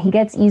and he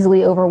gets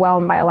easily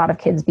overwhelmed by a lot of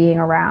kids being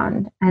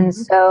around. And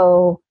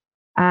so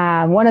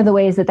one of the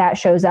ways that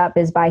shows up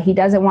is by he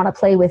doesn't want to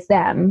play with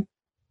them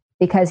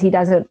because he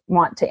doesn't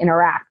want to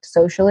interact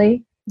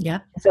socially.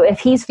 Yeah. So if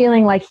he's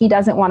feeling like he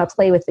doesn't want to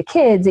play with the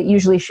kids, it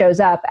usually shows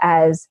up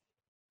as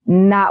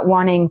not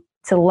wanting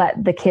to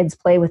let the kids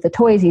play with the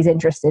toys he's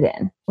interested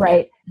in,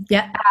 right?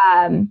 Yeah.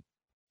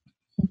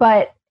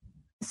 But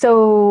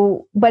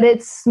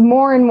it's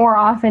more and more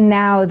often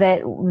now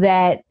that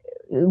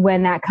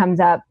when that comes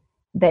up,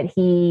 that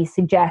he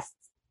suggests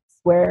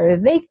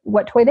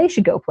what toy they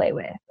should go play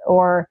with,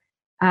 or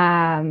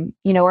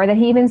or that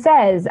he even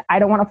says, I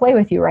don't want to play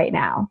with you right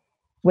now,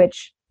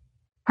 which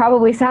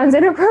probably sounds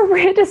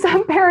inappropriate to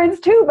some parents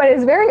too, but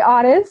is very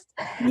honest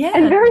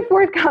and very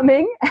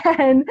forthcoming.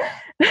 And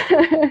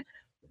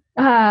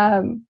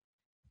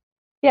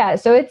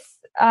so it's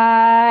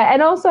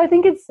and also I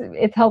think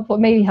it's helpful,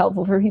 maybe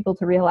helpful for people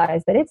to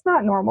realize that it's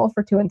not normal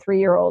for 2 and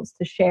 3-year-olds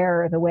to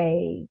share the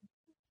way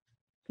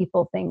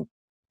people think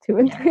 2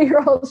 and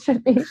 3-year-olds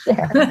should be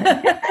shared.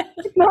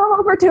 It's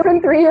normal for 2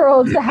 and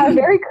 3-year-olds to have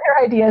very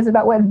clear ideas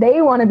about what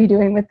they want to be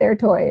doing with their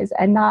toys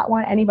and not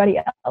want anybody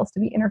else to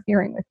be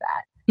interfering with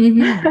that.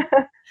 Mm-hmm.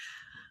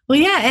 Well,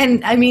 yeah.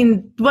 And I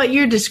mean, what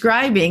you're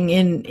describing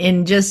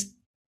in just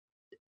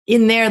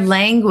in their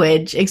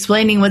language,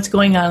 explaining what's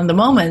going on in the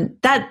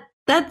moment,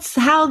 that's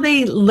how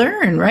they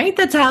learn, right?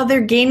 That's how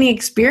they're gaining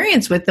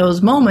experience with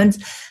those moments.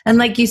 And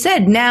like you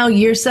said, now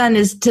your son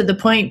is to the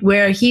point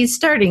where he's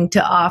starting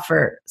to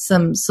offer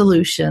some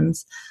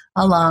solutions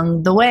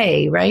along the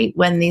way, right?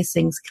 When these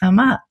things come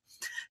up.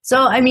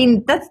 So, I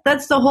mean,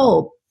 that's the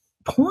whole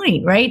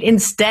point, right?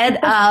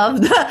 Instead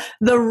of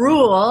the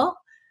rule,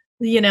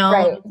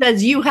 right,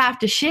 says you have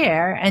to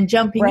share, and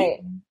jumping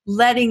in,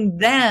 letting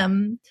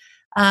them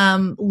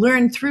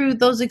learn through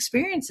those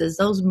experiences,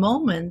 those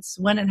moments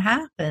when it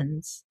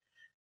happens,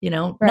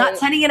 not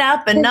setting it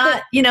up and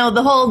not,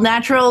 the whole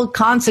natural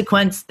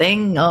consequence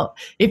thing. Oh,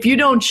 if you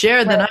don't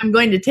share, then I'm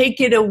going to take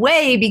it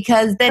away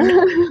because then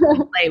you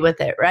can play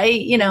with it.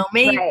 Right.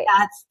 Maybe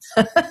that's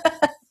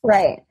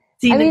right.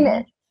 I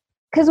mean,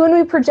 because when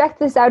we project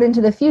this out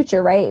into the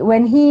future, right,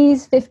 when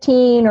he's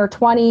 15 or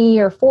 20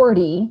 or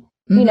 40,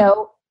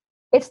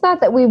 it's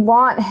not that we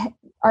want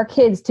our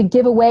kids to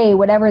give away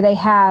whatever they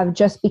have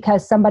just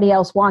because somebody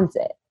else wants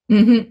it.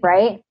 Mm-hmm.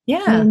 Right?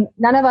 Yeah. I mean,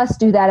 none of us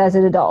do that as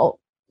an adult.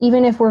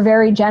 Even if we're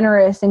very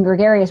generous and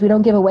gregarious, we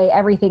don't give away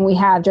everything we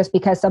have just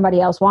because somebody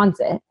else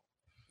wants it.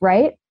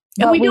 Right?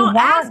 And we don't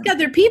ask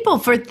other people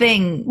for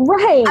things.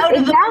 Right. Out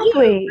of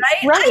exactly. The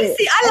blue, right?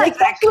 I like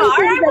that car.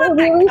 I want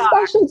that really car.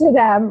 Special to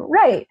them.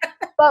 Right.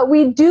 But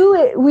we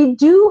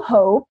do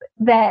hope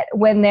that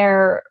when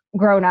they're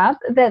grown up,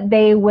 that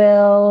they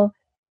will,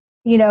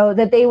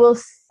 that they will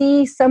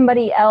see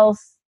somebody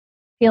else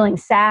feeling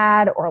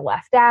sad or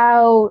left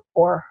out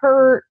or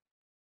hurt,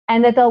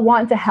 and that they'll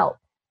want to help.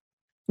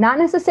 Not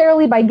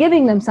necessarily by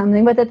giving them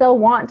something, but that they'll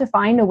want to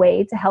find a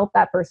way to help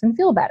that person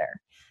feel better.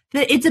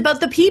 It's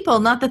about the people,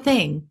 not the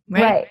thing,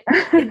 right?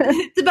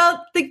 It's about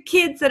the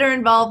kids that are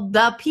involved,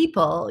 the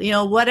people,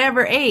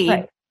 whatever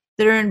age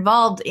that are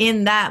involved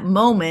in that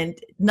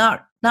moment,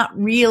 not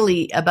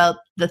really about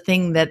the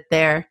thing that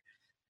they're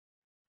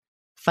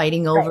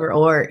fighting over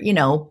or,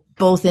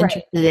 both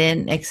interested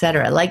in,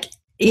 etc. Like,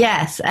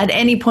 yes, at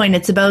any point,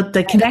 it's about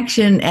the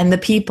connection and the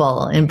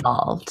people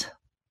involved.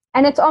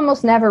 And it's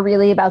almost never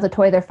really about the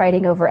toy they're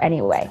fighting over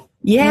anyway.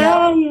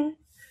 Yeah.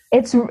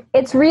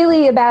 It's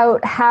really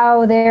about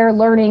how they're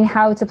learning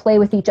how to play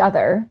with each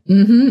other,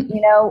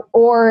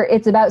 or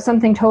it's about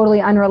something totally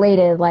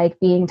unrelated, like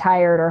being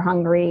tired or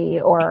hungry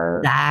or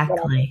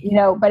exactly,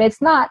 but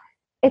it's not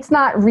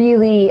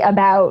really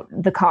about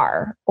the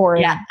car or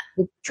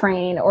the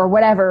train or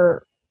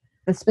whatever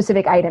the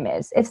specific item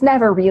is. It's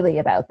never really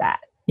about that.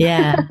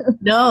 Yeah.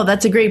 No,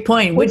 that's a great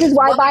point. Which is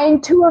why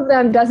buying 2 of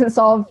them doesn't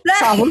solve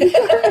problems.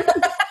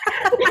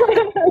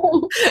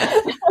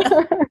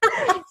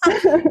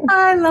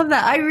 I love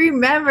that. I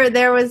remember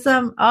there was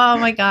oh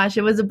my gosh,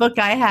 it was a book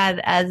I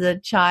had as a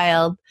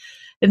child,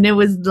 and it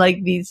was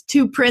like these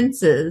 2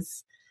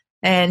 princes.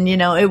 And,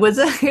 it was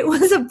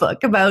a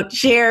book about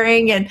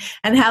sharing and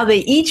how they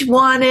each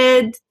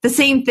wanted the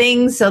same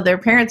thing. So their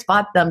parents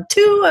bought them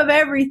 2 of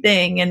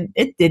everything, and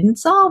it didn't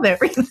solve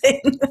everything.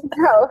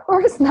 No, of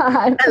course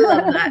not. I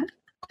love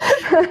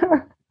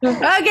that.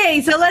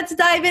 Okay. So let's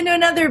dive into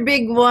another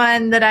big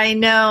one that I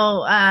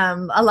know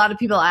a lot of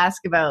people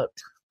ask about: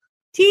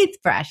 teeth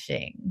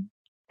brushing.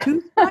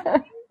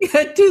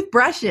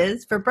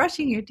 Toothbrushes for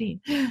brushing your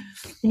teeth.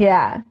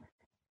 Yeah.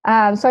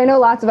 So I know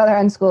lots of other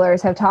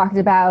unschoolers have talked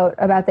about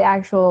the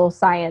actual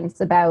science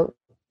about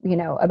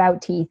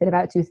teeth and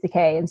about tooth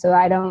decay, and so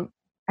I don't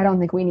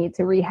think we need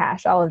to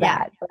rehash all of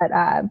that.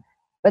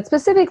 But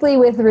specifically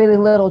with really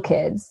little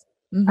kids,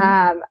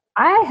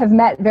 I have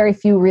met very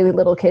few really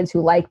little kids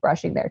who like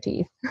brushing their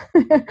teeth.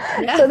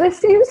 Yeah. So this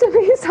seems to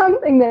be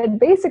something that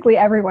basically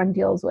everyone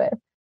deals with.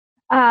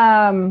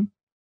 And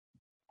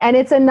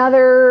it's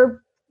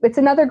another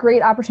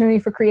great opportunity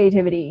for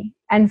creativity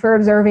and for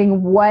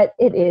observing what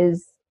it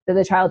is that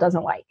the child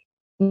doesn't like.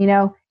 You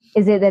know,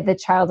 is it that the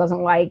child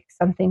doesn't like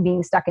something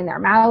being stuck in their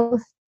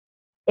mouth?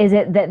 Is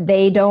it that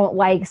they don't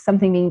like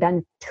something being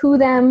done to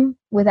them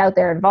without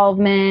their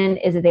involvement?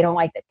 Is it they don't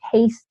like the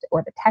taste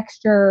or the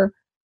texture,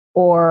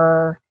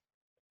 or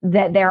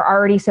that they're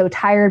already so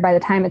tired by the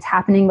time it's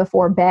happening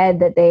before bed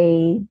that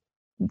they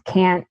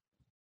can't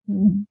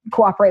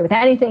cooperate with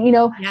anything? You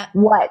know, Yeah.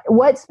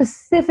 what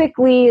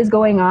specifically is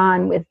going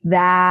on with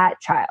that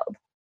child,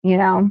 you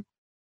know?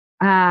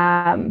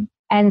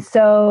 And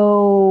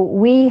so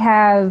we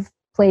have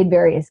played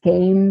various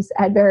games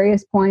at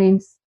various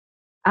points.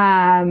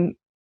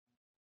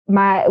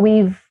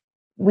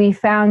 We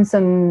found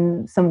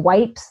some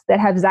wipes that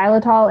have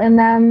xylitol in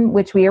them,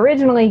 which we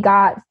originally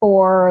got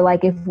for,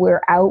 like, if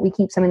we're out, we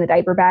keep some in the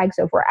diaper bag.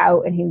 So if we're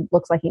out and he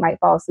looks like he might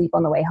fall asleep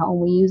on the way home,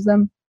 we use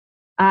them.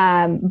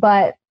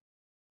 But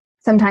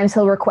sometimes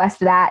he'll request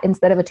that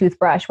instead of a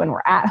toothbrush when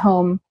we're at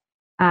home.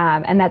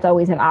 And that's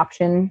always an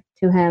option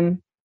to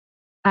him.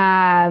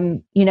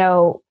 You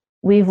know,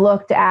 we've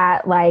looked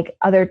at like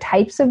other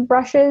types of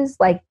brushes,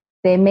 like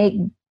they make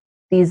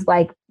these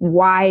like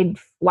wide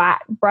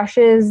flat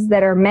brushes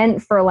that are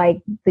meant for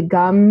like the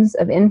gums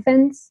of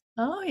infants.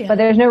 Oh yeah. But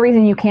there's no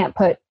reason you can't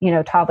put, you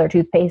know, toddler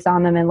toothpaste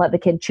on them and let the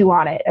kid chew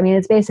on it. I mean,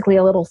 it's basically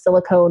a little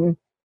silicone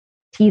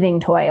teething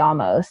toy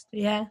almost.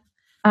 Yeah.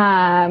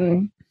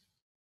 And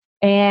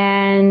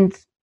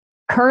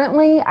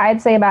currently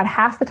I'd say about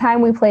half the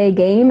time we play a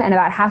game and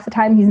about half the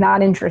time he's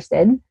not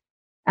interested.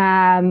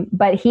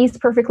 But he's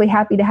perfectly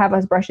happy to have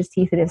us brush his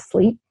teeth in his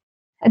sleep.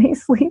 And he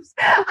sleeps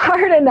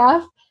hard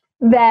enough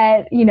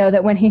that, you know,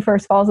 that when he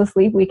first falls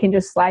asleep, we can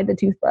just slide the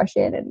toothbrush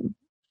in and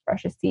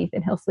brush his teeth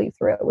and he'll sleep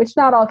through it, which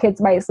not all kids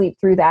might sleep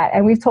through that.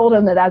 And we've told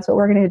him that that's what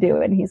we're going to do.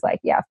 And he's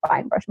like, yeah,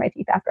 fine, brush my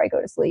teeth after I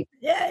go to sleep.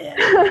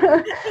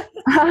 Yeah.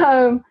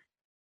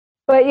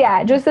 But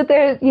yeah, just that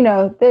there's, you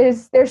know,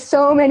 there's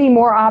so many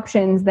more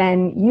options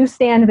than you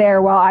stand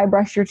there while I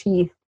brush your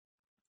teeth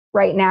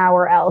right now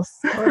or else.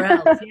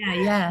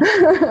 Yeah.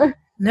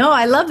 No,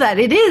 I love that.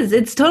 It is.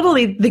 It's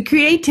totally the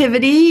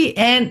creativity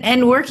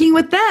and working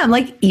with them.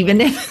 Like, even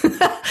if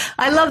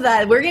I love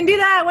that. We're going to do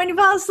that when you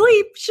fall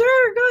asleep.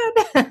 Sure.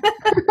 Good.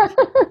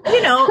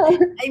 You know,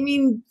 I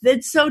mean,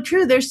 it's so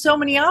true. There's so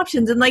many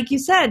options. And like you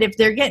said, if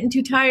they're getting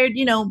too tired,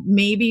 you know,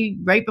 maybe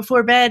right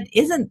before bed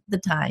isn't the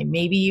time.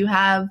 Maybe you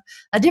have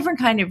a different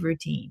kind of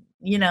routine,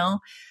 you know,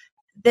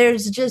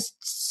 there's just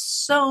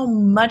so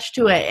much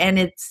to it. And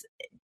it's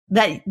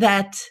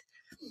that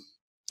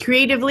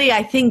creatively,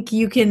 I think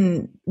you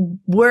can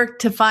work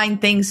to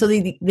find things so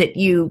that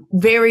you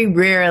very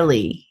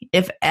rarely,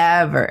 if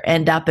ever,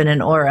 end up in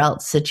an or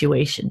else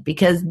situation,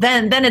 because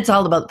then it's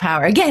all about the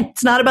power. Again,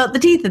 it's not about the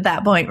teeth at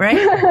that point, right?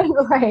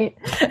 Right.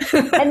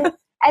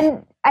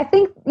 And I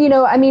think, you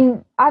know, I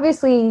mean,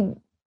 obviously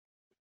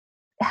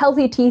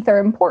healthy teeth are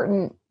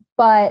important,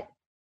 but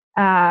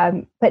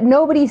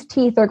nobody's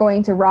teeth are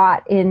going to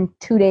rot in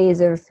 2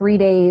 days or 3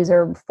 days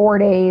or 4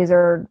 days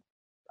or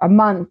a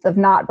month of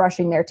not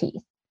brushing their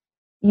teeth.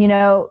 You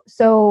know,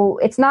 so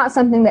it's not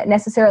something that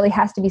necessarily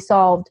has to be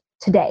solved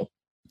today.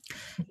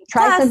 If you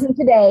try something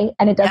today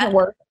and it doesn't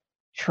work,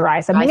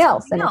 try something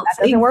else. And if that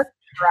doesn't work,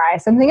 try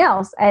something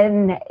else.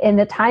 And in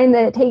the time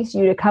that it takes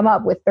you to come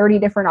up with 30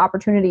 different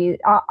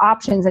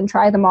options and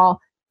try them all,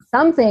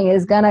 something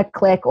is going to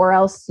click, or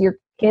else your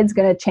kid's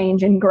going to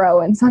change and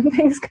grow and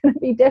something's going to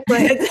be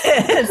different.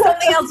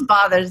 Something else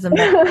bothers them,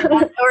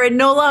 or it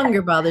no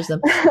longer bothers them.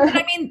 But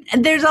I mean,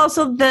 there's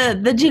also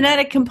the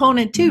genetic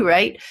component too,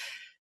 right?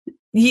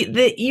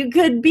 You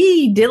could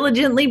be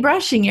diligently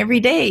brushing every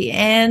day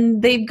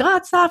and they've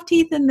got soft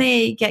teeth and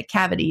they get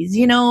cavities.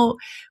 You know,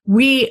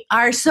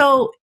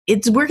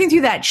 it's working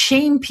through that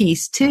shame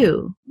piece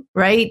too,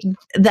 right?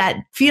 That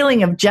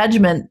feeling of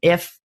judgment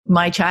if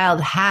my child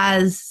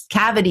has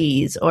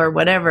cavities or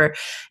whatever.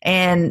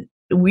 And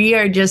we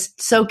are just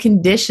so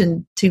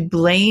conditioned to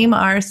blame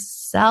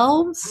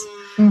ourselves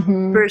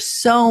for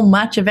so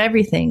much of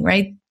everything,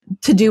 right?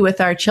 To do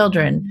with our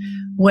children.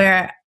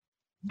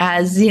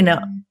 Whereas, you know,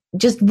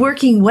 just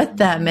working with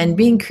them and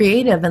being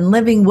creative and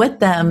living with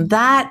them,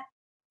 that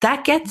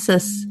gets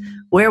us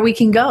where we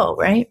can go,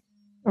 right?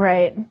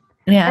 Right.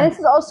 Yeah. And this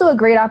is also a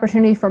great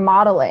opportunity for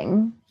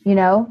modeling, you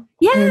know?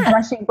 Yeah.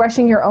 I mean,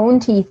 brushing your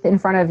own teeth in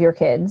front of your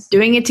kids.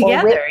 Doing it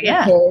together,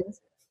 yeah. Kids,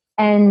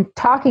 and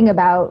talking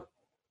about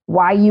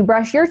why you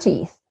brush your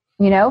teeth,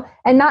 you know?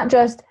 And not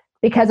just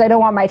because I don't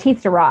want my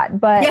teeth to rot,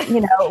 but,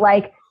 you know,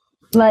 like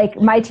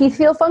my teeth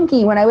feel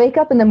funky when I wake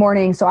up in the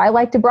morning, so I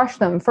like to brush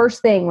them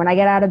first thing when I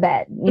get out of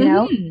bed, you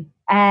know?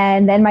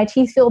 And then my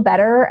teeth feel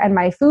better and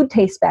my food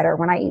tastes better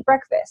when I eat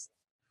breakfast,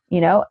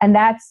 you know? And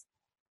I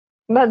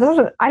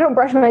don't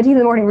brush my teeth in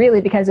the morning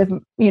really because of,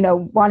 you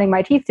know, wanting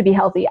my teeth to be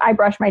healthy. I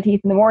brush my teeth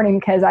in the morning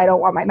because I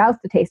don't want my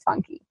mouth to taste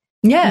funky.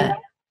 Yeah. You know?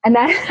 And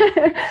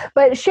that,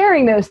 but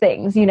sharing those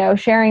things,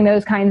 sharing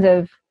those kinds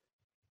of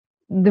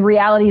the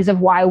realities of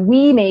why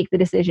we make the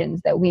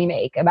decisions that we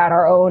make about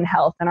our own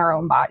health and our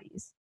own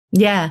bodies.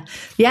 Yeah.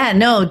 Yeah.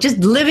 No, just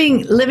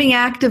living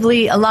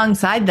actively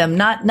alongside them,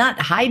 not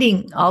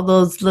hiding all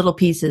those little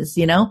pieces,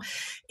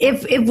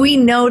 If we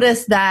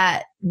notice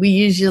that we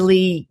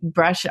usually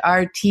brush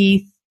our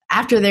teeth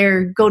after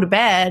they go to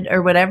bed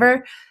or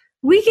whatever,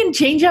 we can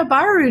change up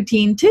our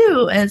routine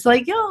too. And it's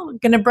like,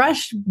 going to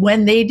brush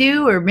when they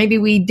do, or maybe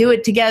we do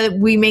it together.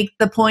 We make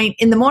the point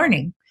in the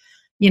morning.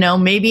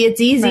 Maybe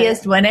it's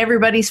easiest when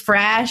everybody's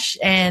fresh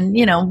and,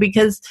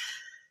 because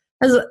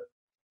as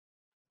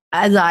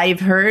I've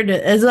heard,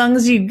 as long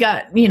as you've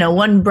got,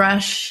 one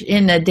brush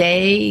in a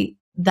day,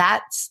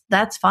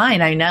 that's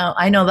fine. I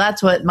know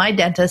that's what my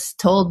dentist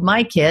told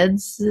my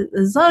kids.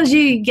 As long as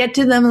you get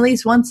to them at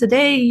least once a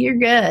day, you're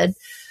good.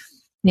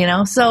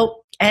 So,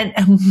 and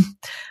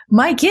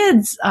my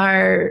kids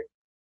are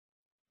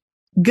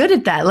good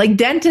at that. Like,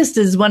 dentist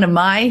is one of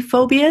my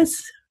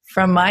phobias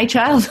from my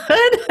childhood.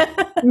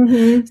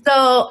 Mm-hmm.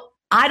 So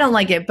I don't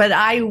like it, but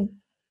I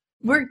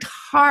worked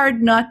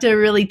hard not to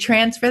really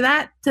transfer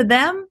that to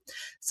them.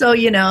 So,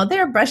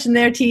 they're brushing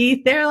their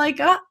teeth. They're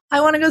like, oh,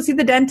 I want to go see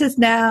the dentist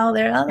now.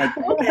 They're like,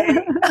 okay.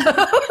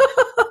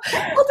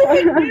 I'll take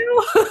it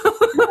too.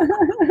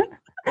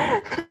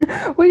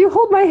 Will you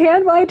hold my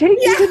hand while I take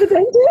you to the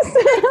dentist?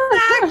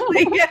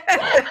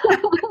 Exactly.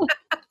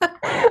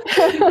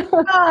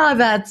 Oh,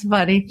 that's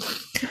funny.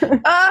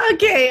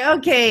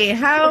 Okay.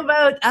 How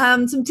about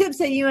some tips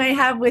that you might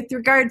have with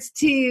regards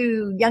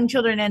to young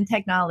children and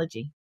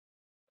technology?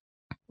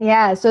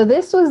 Yeah, so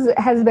this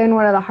has been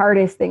one of the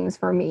hardest things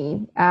for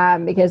me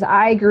because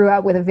I grew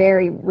up with a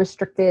very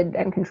restricted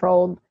and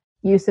controlled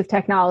use of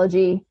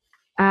technology.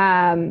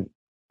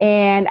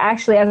 And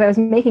actually, as I was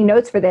making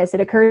notes for this, it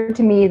occurred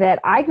to me that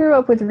I grew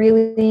up with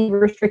really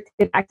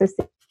restricted access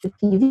to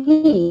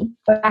TV.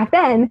 But back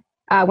then,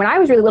 when I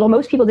was really little,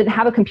 most people didn't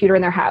have a computer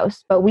in their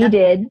house, but we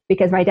did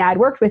because my dad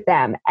worked with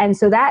them. And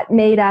so that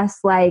made us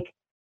like,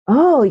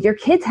 oh, your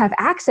kids have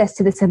access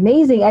to this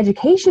amazing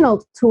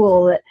educational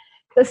tool that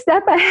the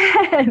step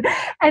ahead.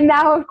 And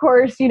now, of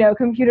course,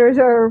 computers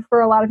are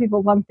for a lot of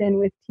people lumped in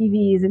with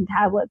TVs and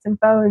tablets and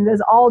phones as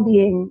all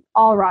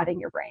rotting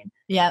your brain.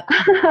 Yeah.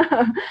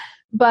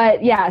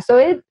 But yeah, so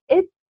it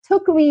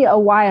took me a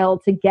while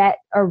to get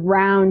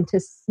around to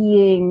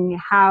seeing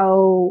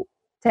how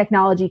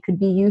technology could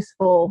be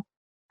useful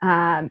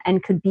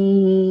and could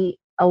be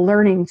a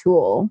learning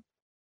tool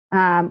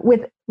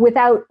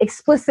without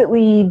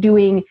explicitly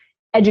doing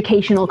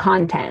educational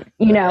content,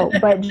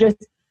 but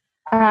just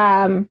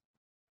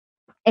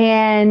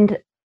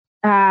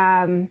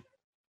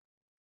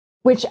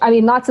which, I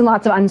mean, lots and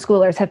lots of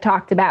unschoolers have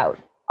talked about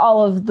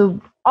all of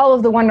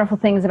the wonderful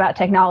things about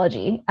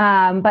technology.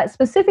 But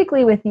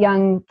specifically with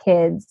young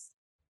kids,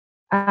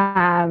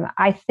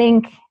 I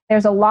think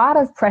there's a lot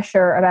of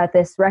pressure about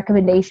this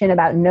recommendation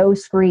about no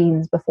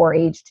screens before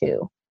age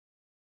 2.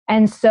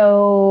 And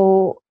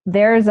so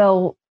there's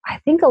I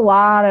think a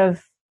lot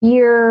of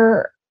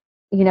fear,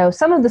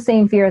 some of the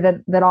same fear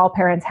that all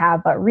parents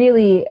have, but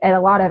really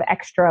a lot of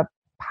extra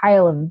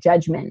pile of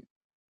judgment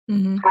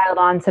piled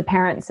on to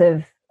parents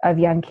of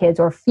young kids,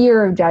 or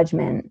fear of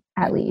judgment,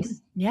 at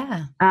least.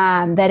 Yeah.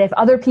 That if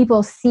other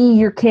people see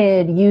your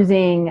kid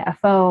using a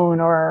phone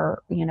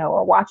or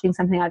watching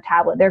something on a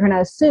tablet, they're going to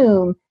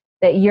assume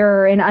that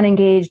you're an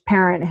unengaged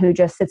parent who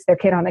just sits their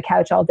kid on the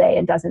couch all day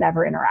and doesn't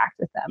ever interact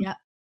with them. Yeah.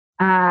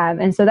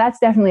 And so that's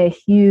definitely a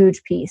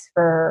huge piece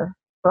for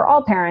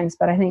all parents,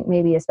 but I think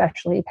maybe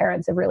especially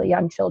parents of really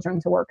young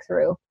children to work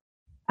through.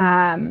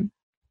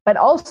 But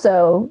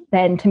also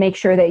then to make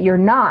sure that you're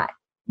not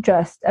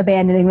just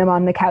abandoning them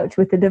on the couch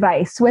with the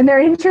device when they're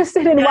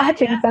interested in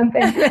watching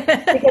something.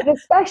 Because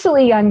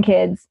especially young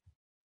kids,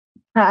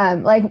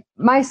 like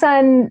my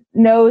son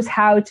knows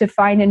how to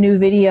find a new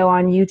video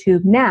on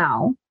YouTube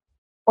now,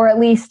 or at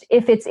least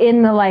if it's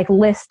in the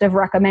list of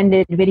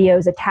recommended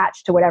videos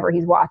attached to whatever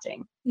he's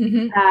watching.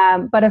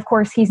 Mm-hmm. But of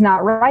course he's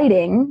not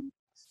writing,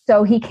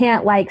 so he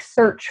can't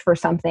search for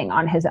something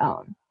on his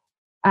own.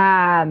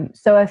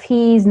 So if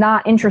he's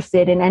not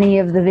interested in any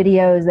of the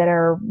videos that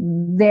are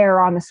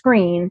there on the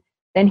screen,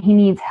 then he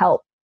needs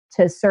help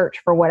to search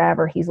for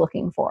whatever he's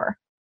looking for.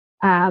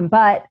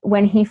 But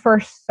when he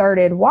first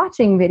started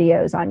watching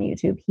videos on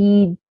YouTube,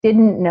 he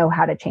didn't know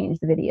how to change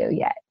the video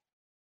yet.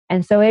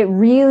 And so it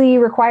really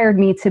required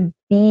me to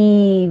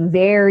be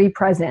very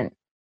present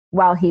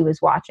while he was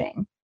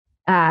watching,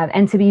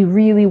 and to be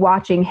really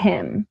watching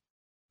him,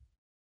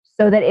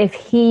 so that if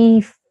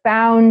he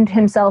found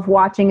himself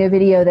watching a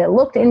video that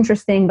looked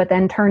interesting, but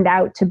then turned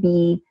out to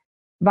be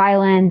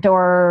violent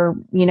or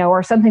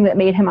something that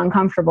made him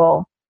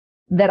uncomfortable,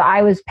 that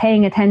I was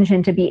paying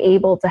attention to be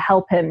able to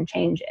help him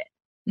change it.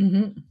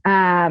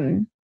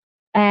 Mm-hmm.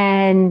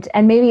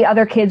 And maybe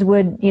other kids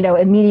would,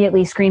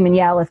 immediately scream and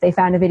yell if they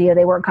found a video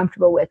they weren't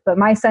comfortable with. But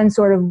my son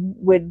sort of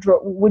would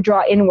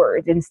draw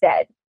inwards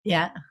instead.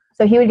 Yeah.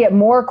 So he would get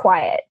more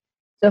quiet.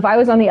 So if I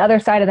was on the other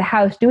side of the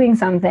house doing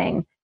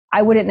something,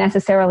 I wouldn't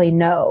necessarily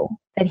know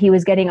that he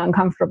was getting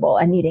uncomfortable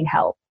and needing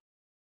help.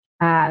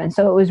 And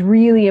so it was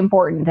really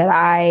important that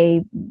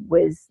I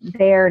was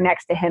there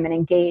next to him and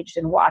engaged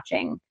and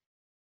watching.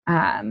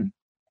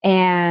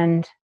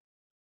 And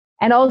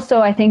also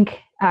I think,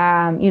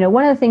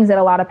 one of the things that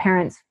a lot of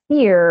parents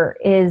fear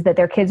is that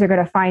their kids are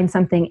going to find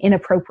something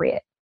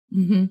inappropriate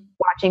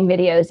watching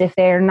videos if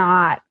they're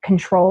not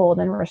controlled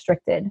and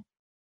restricted.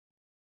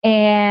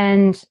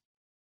 And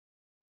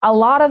a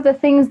lot of the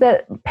things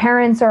that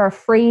parents are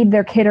afraid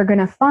their kid are going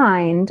to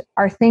find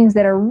are things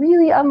that are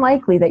really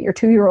unlikely that your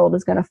 2-year-old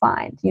is going to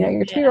find.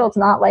 Your 2-year-old's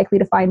not likely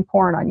to find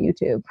porn on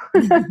YouTube.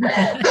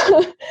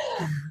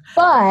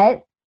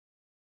 But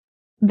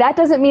that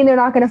doesn't mean they're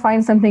not going to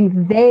find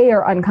something they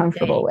are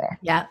uncomfortable with.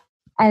 Yeah.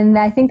 And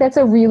I think that's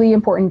a really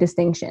important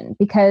distinction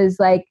because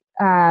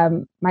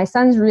my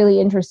son's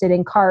really interested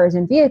in cars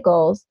and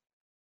vehicles.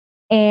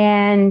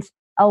 And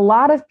a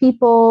lot of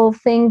people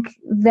think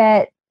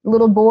that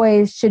little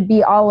boys should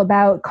be all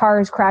about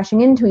cars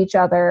crashing into each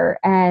other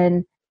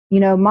and,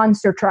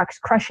 monster trucks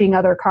crushing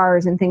other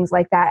cars and things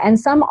like that. And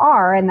some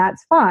are, and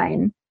that's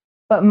fine,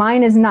 but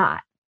mine is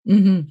not.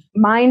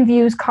 Mine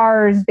views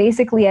cars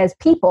basically as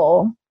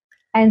people.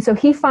 And so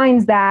he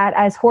finds that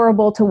as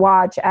horrible to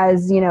watch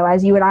as you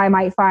and I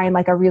might find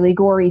like a really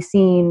gory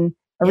scene,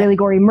 really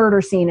gory murder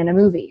scene in a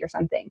movie or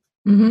something.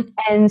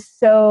 And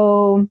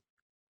so,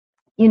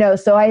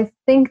 so I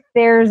think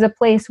there's a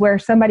place where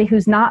somebody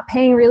who's not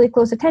paying really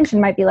close attention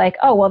might be like,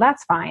 oh, well,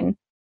 that's fine.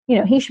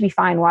 He should be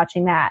fine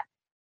watching that,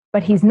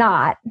 but he's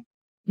not.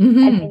 And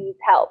he needs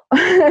help.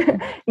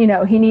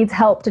 He needs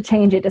help to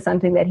change it to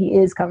something that he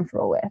is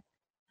comfortable with.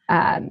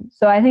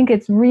 So I think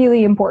it's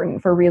really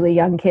important for really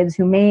young kids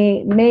who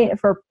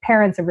for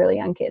parents of really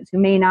young kids who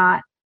may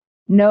not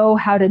know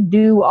how to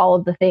do all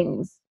of the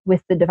things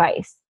with the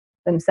device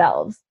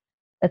themselves,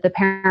 that the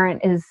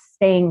parent is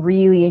staying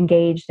really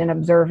engaged and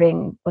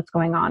observing what's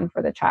going on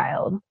for the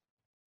child.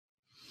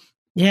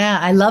 Yeah,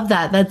 I love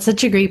that. That's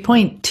such a great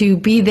point to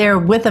be there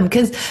with them.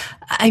 Because,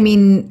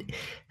 in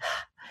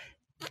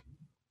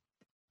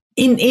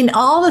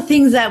all the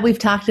things that we've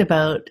talked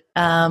about,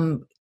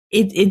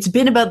 it's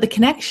been about the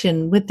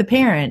connection with the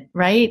parent,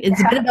 right?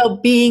 It's been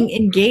about being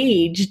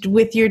engaged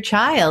with your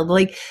child.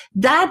 Like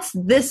that's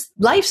this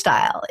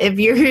lifestyle. If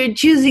you're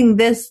choosing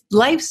this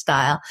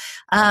lifestyle,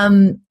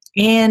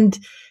 and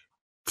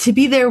to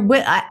be there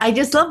with, I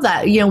just love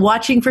that,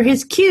 watching for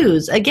his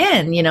cues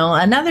again,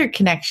 another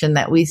connection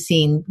that we've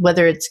seen,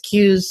 whether it's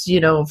cues,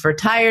 for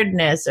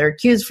tiredness or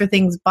cues for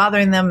things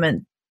bothering them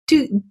and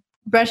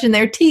brushing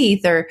their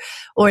teeth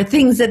or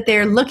things that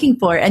they're looking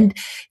for. And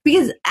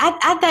because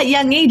at that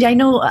young age, I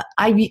know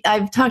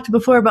I've talked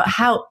before about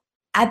how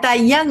at that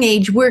young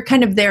age, we're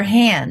kind of their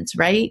hands,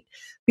 right?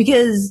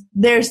 Because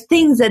there's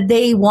things that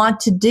they want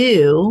to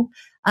do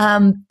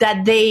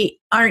that they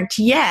aren't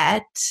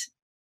yet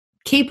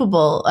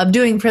capable of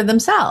doing for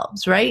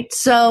themselves, right?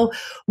 So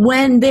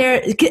when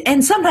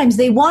and sometimes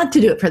they want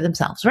to do it for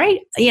themselves, right?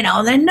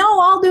 Then no,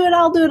 I'll do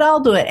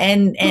it.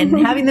 And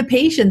having the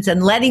patience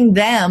and letting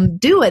them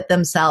do it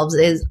themselves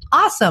is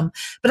awesome.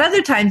 But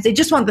other times they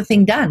just want the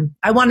thing done.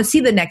 I want to see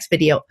the next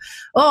video.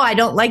 Oh, I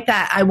don't like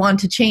that. I want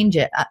to change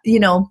it.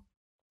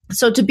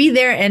 So to be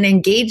there and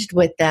engaged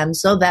with them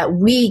so that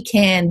we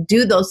can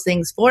do those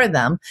things for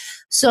them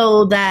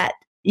so that,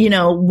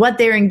 what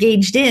they're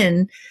engaged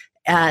in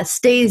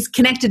stays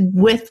connected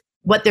with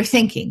what they're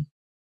thinking,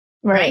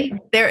 right?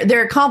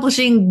 They're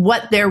accomplishing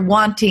what they're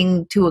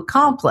wanting to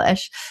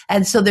accomplish.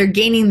 And so they're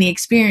gaining the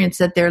experience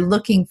that they're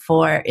looking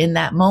for in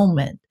that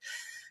moment,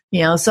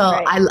 so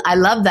I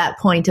love that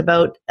point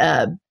about,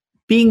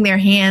 being their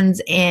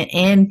hands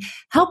and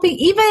helping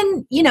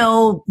even,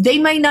 they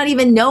might not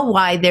even know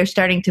why they're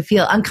starting to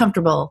feel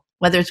uncomfortable,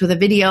 whether it's with a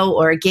video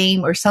or a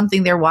game or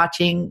something they're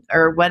watching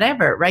or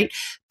whatever, right?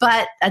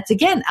 But that's,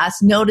 again,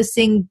 us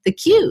noticing the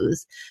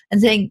cues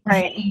and saying,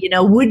 hey,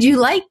 would you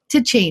like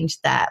to change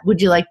that? Would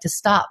you like to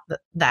stop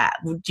that?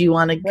 Would you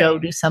want to go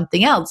do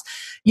something else?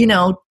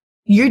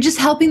 You're just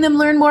helping them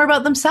learn more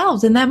about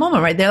themselves in that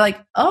moment, right? They're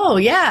like, oh,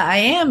 yeah, I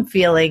am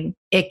feeling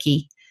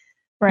icky.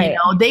 Right.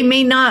 They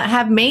may not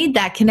have made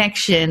that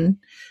connection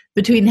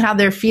between how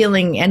they're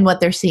feeling and what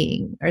they're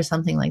seeing or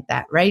something like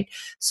that, right?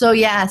 So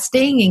yeah,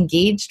 staying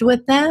engaged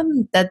with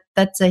them,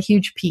 that's a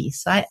huge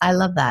piece. I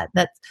love that.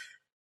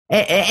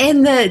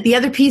 And the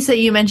other piece that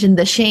you mentioned,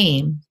 the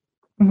shame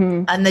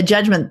and the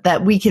judgment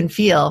that we can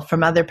feel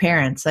from other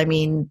parents.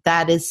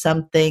 That is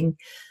something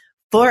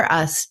for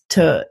us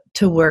to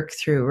work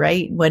through,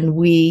 right? When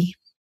we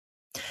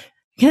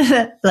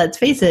let's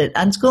face it,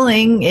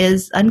 unschooling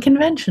is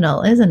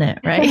unconventional, isn't it?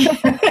 Right? So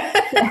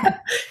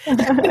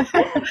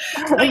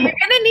you're going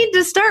to need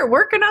to start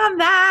working on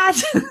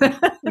that.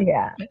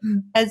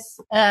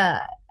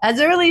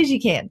 As early as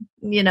you can,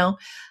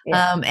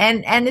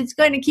 and it's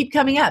going to keep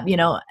coming up,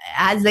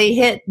 as they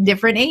hit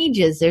different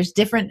ages, there's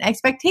different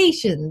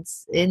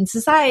expectations in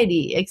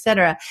society,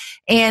 etc.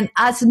 And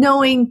us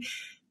knowing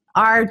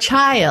our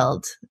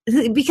child,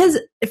 because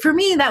for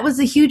me, that was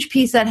a huge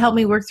piece that helped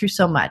me work through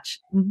so much.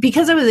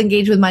 Because I was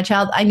engaged with my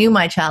child, I knew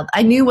my child.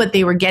 I knew what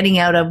they were getting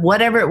out of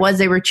whatever it was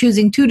they were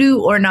choosing to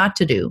do or not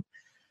to do.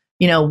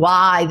 You know,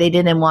 why they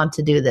didn't want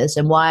to do this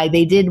and why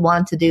they did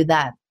want to do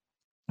that.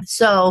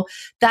 So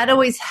that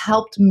always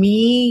helped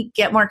me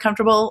get more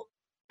comfortable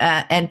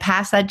and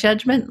pass that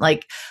judgment.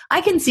 Like,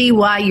 I can see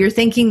why you're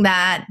thinking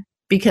that,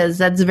 because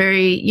that's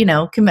very, you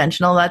know,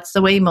 conventional. That's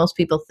the way most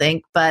people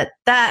think, but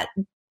that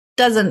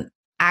doesn't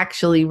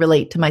actually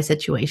relate to my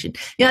situation.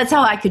 You know, that's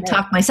how I could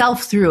talk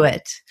myself through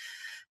it,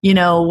 you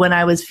know, when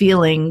I was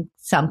feeling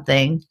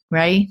something,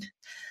 right?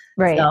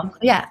 Right. So,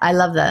 yeah, I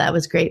love that. That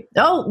was great.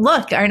 Oh,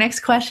 look, our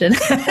next question.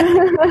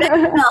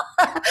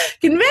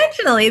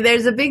 Conventionally,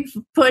 there's a big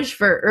push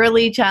for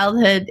early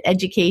childhood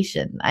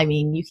education. I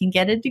mean, you can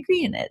get a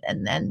degree in it.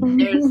 And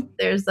then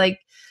there's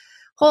like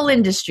whole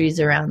industries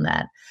around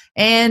that.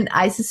 And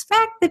I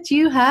suspect that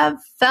you have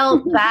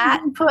felt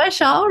that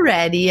push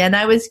already. And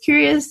I was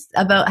curious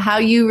about how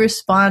you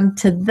respond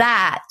to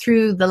that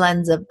through the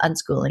lens of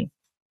unschooling.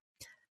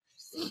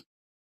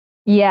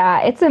 Yeah,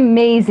 it's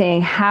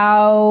amazing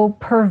how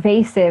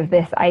pervasive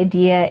this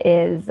idea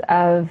is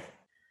of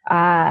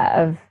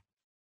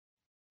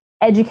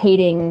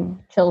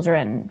educating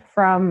children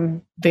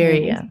from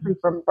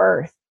from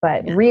birth,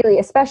 but really,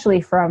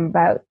 especially from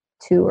about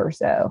 2 or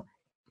so.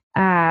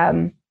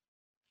 And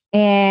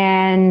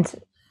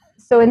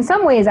so in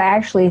some ways, I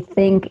actually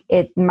think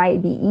it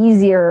might be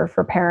easier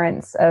for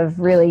parents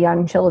of really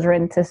young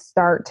children to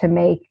start to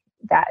make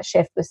that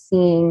shift with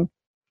seeing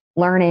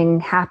learning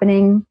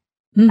happening.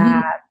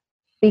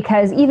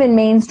 Because even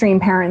mainstream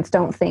parents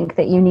don't think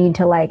that you need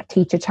to like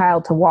teach a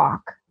child to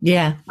walk.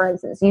 Yeah. For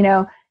instance, you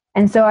know?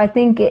 And so I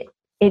think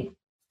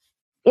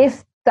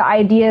if the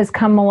ideas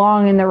come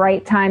along in the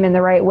right time, in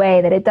the right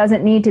way, that it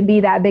doesn't need to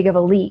be that big of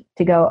a leap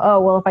to go, oh,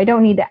 well, if I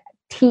don't need to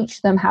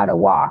teach them how to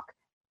walk,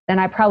 then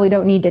I probably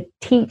don't need to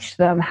teach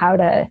them how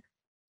to,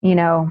 you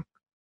know,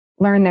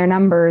 learn their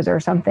numbers or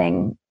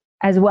something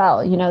as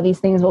well. You know, these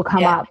things will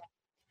come up.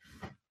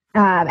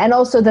 And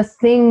also the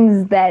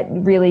things that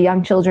really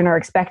young children are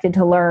expected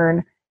to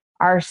learn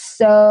are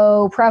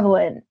so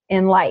prevalent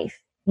in life.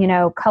 You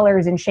know,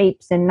 colors and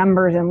shapes and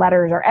numbers and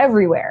letters are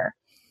everywhere.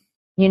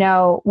 You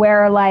know,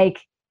 where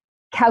like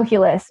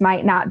calculus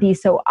might not be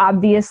so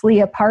obviously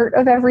a part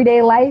of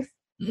everyday life.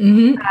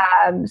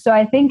 So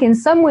I think in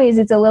some ways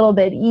it's a little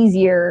bit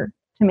easier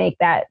to make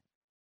that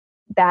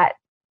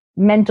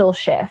mental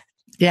shift.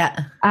 Yeah.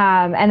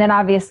 And then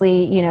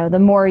obviously, you know, the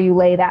more you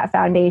lay that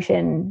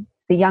foundation,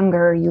 the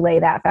younger you lay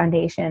that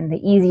foundation,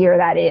 the easier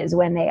that is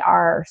when they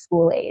are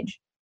school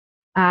age.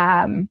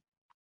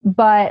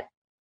 But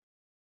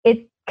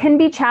it can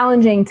be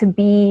challenging to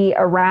be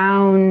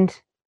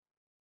around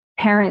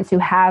parents who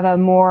have a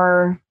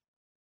more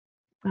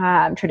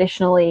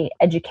traditionally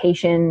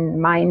education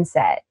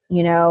mindset,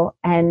 you know,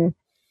 and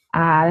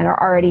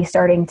are already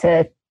starting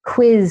to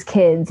quiz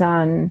kids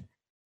on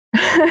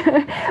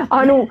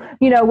on,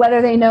 you know,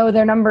 whether they know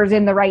their numbers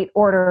in the right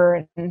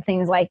order and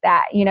things like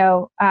that, you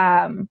know.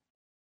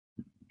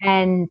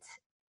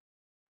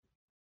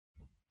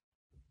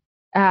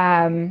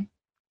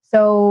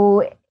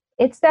 So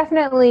it's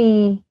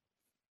definitely,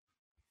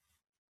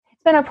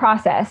 it's been a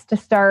process to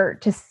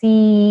start to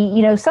see,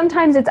 you know,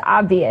 sometimes it's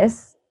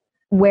obvious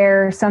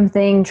where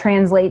something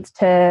translates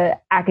to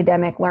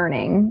academic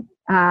learning.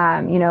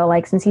 You know,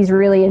 like since he's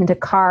really into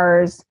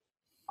cars,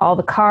 all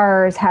the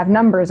cars have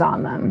numbers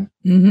on them,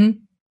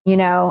 you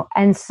know,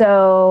 and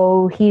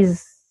so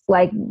he's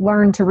like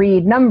learned to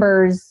read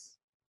numbers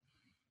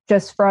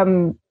just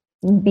from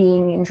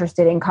being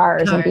interested in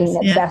cars and being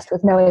obsessed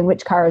with knowing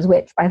which car is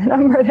which by the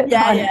number that's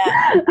on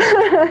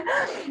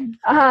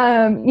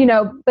it. You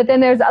know, but then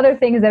there's other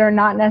things that are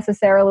not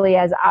necessarily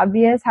as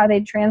obvious how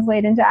they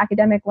translate into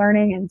academic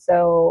learning. And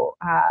so,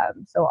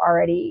 so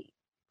already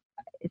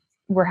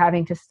we're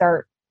having to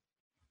start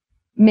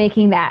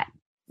making that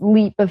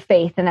leap of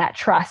faith and that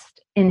trust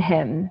in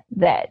him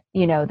that,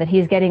 you know, that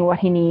he's getting what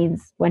he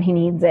needs when he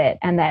needs it,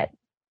 and that,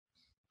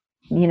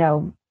 you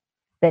know,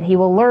 that he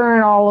will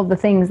learn all of the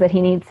things that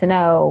he needs to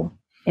know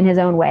in his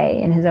own way,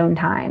 in his own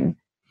time,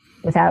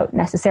 without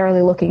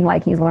necessarily looking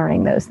like he's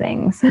learning those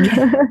things.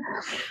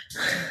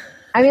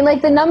 I mean,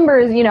 like the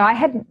numbers, you know, I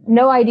had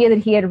no idea that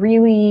he had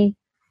really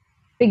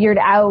figured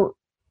out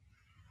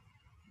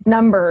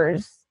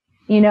numbers,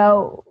 you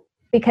know,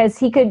 because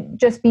he could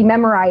just be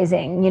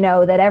memorizing, you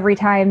know, that every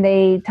time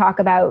they talk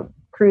about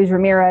Cruz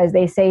Ramirez,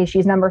 they say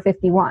she's number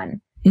 51,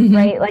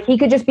 right? Like he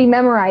could just be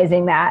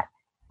memorizing that.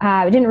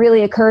 It didn't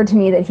really occur to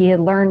me that he had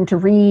learned to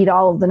read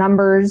all of the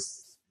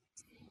numbers,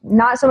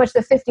 not so much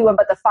the 51,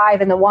 but the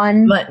 5 and the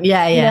 1. But you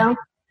know,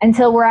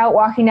 until we're out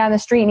walking down the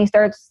street and he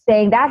starts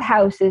saying that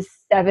house is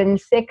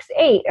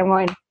 768. I'm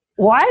going,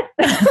 what?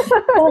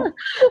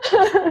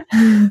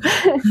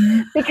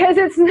 Because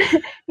it's,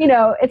 you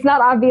know, it's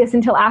not obvious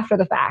until after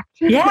the fact.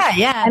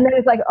 And then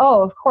it's like,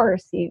 oh, of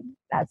course,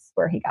 that's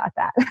where he got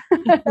that.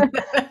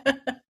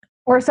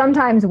 Or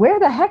sometimes,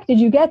 where the heck did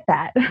you get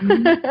that?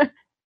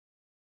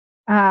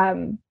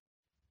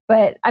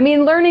 But I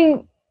mean,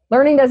 learning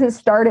doesn't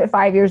start at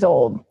 5 years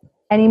old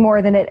any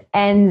more than it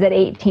ends at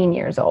 18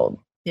 years old.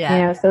 Yeah.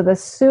 You know, so the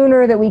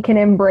sooner that we can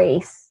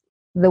embrace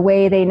the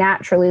way they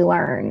naturally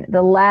learn,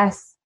 the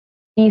less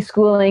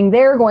deschooling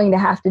they're going to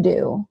have to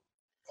do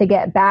to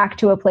get back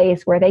to a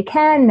place where they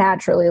can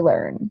naturally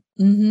learn.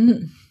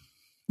 Mm-hmm.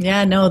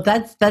 Yeah, no,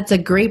 that's a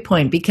great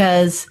point,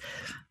 because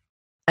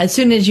as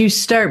soon as you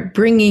start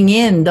bringing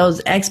in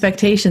those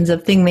expectations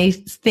of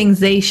things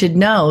they should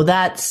know,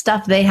 that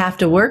stuff they have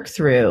to work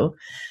through,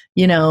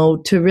 you know,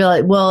 to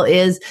realize, well,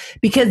 is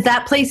because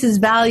that places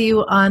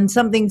value on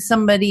something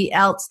somebody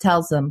else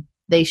tells them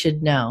they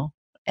should know,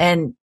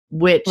 and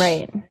which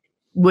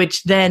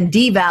then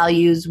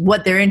devalues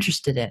what they're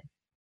interested in,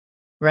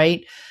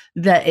 right?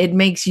 That it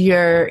makes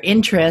your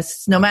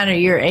interests, no matter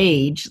your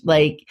age,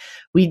 like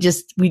we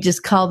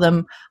just call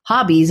them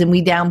hobbies and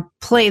we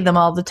downplay them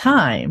all the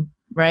time,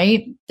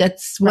 right?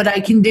 That's what I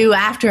can do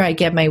after I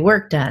get my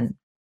work done,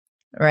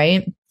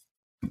 right?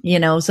 You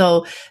know,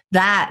 so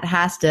that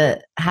has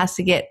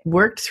to get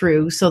worked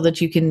through so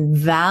that you can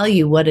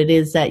value what it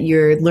is that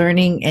you're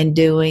learning and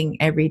doing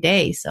every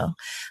day. So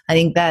I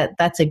think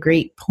that's a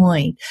great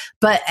point.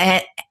 But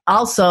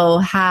also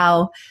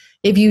how,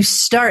 if you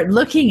start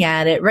looking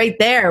at it right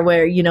there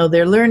where, you know,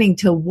 they're learning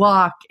to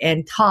walk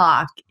and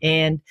talk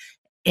and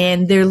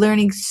they're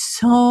learning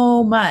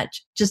so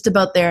much just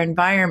about their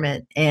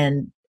environment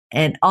and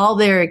all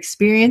their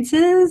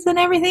experiences and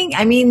everything.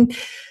 I mean,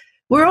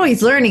 we're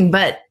always learning,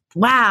 but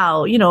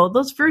wow, you know,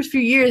 those first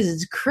few years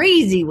is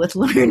crazy with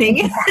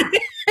learning. So,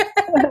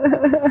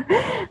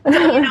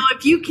 you know,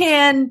 if you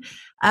can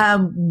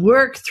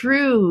work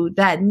through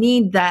that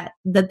need that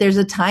there's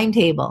a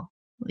timetable,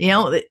 you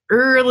know,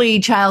 early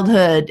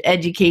childhood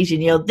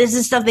education, you know, this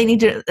is stuff they need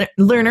to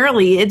learn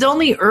early. It's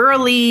only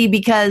early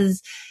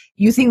because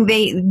you think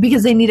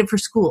because they need it for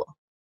school.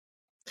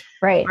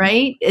 Right.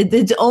 Right.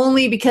 It's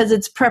only because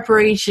it's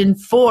preparation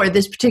for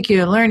this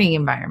particular learning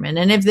environment.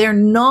 And if they're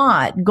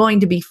not going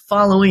to be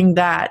following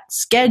that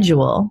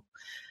schedule,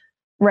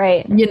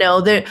 right. You know,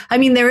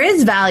 there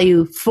is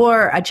value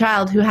for a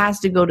child who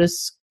has to go to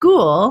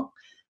school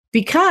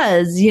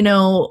because, you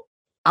know,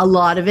 a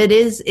lot of it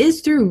is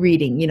through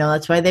reading. You know,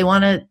 that's why they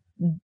want to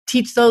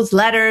teach those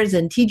letters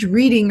and teach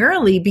reading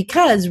early,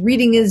 because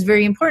reading is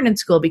very important in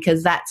school,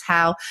 because that's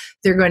how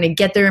they're going to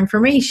get their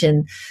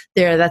information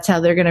there. That's how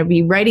they're going to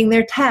be writing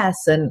their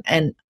tests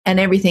and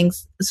everything.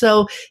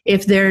 So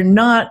if they're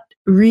not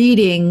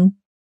reading,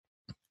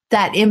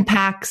 that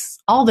impacts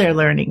all their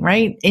learning,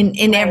 right?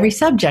 In every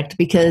subject,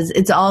 because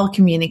it's all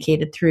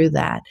communicated through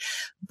that.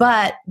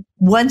 But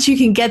once you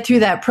can get through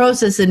that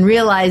process and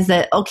realize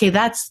that, okay,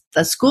 that's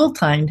the school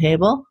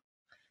timetable.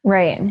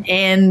 Right.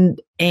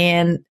 And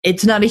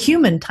it's not a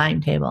human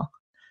timetable,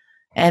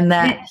 and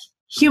that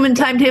human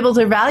timetables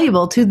are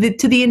valuable to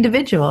the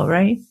individual,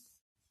 right?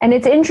 And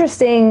it's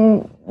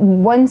interesting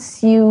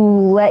once you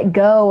let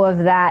go of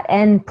that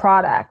end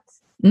product,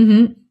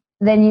 mm-hmm.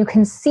 then you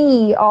can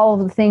see all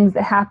of the things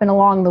that happen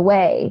along the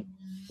way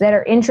that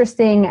are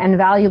interesting and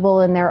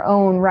valuable in their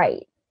own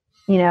right.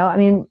 You know, I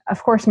mean,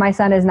 of course, my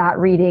son is not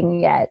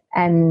reading yet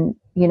and,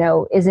 you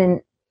know,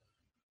 isn't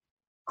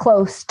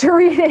close to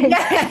reading,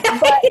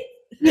 but,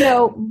 you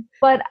know,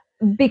 but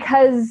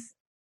because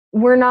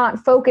we're not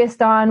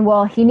focused on,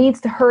 well, he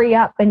needs to hurry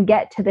up and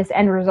get to this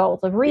end result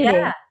of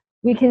reading.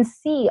 We can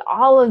see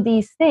all of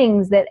these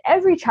things that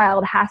every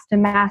child has to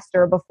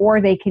master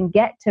before they can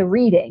get to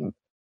reading,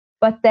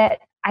 but that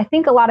I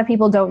think a lot of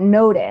people don't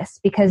notice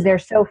because they're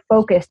so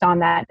focused on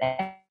that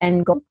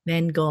end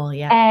goal.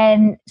 Yeah.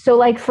 And so,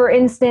 like, for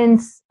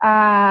instance,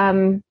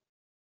 you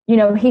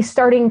know, he's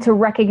starting to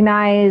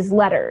recognize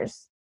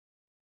letters.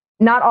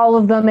 Not all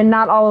of them and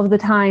not all of the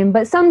time,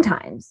 but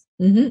sometimes,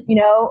 you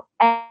know,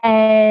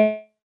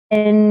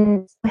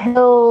 and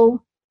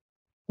he'll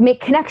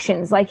make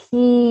connections. Like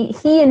he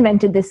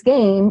invented this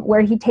game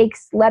where he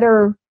takes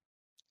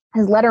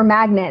his letter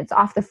magnets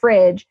off the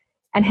fridge,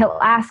 and he'll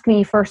ask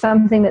me for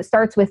something that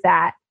starts with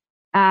that.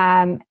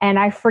 And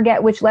I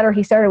forget which letter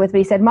he started with, but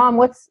he said, "Mom,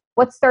 what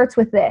starts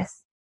with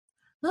this?"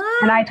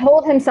 And I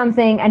told him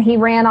something, and he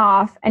ran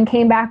off and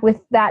came back with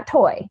that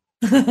toy.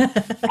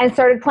 And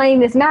started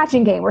playing this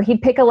matching game where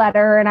he'd pick a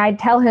letter and I'd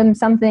tell him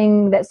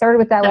something that started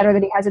with that letter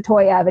that he has a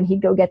toy of, and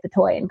he'd go get the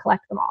toy and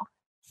collect them all.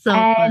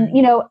 And,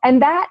 you know,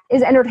 and that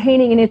is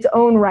entertaining in its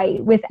own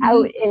right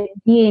without it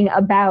being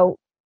about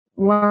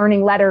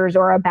learning letters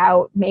or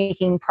about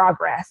making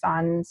progress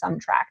on some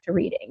track to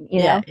reading,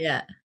 you know?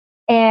 Yeah.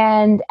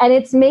 And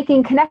it's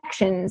making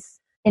connections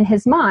in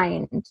his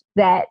mind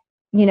that,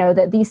 you know,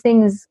 that these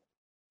things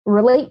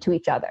relate to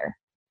each other.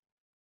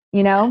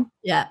 You know?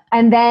 Yeah.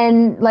 And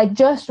then, like,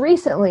 just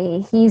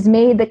recently, he's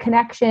made the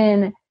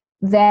connection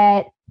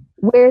that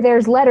where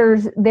there's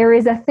letters, there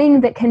is a thing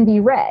that can be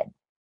read.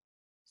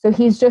 So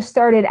he's just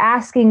started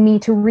asking me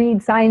to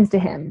read signs to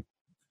him,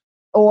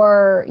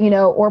 or, you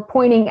know, or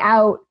pointing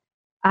out,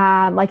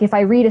 like, if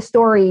I read a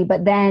story,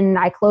 but then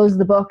I close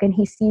the book and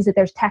he sees that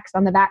there's text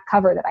on the back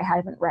cover that I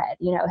haven't read,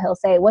 you know, he'll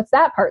say, "What's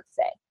that part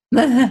say?"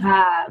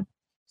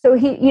 So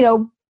he, you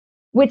know,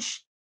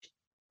 which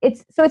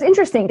it's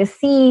interesting to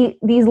see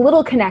these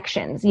little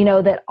connections,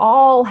 that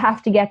all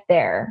have to get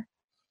there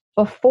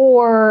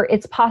before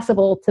it's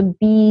possible to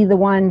be the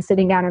one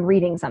sitting down and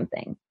reading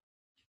something,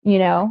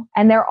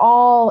 and they're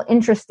all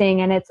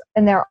interesting, and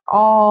they're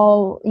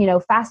all,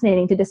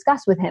 fascinating to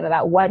discuss with him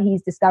about what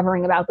he's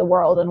discovering about the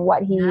world and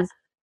what he's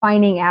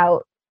finding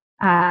out,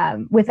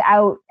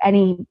 without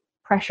any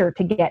pressure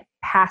to get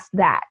past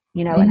that,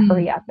 and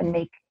hurry up and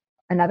make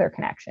another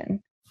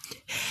connection.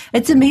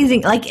 It's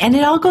amazing. And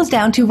it all goes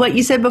down to what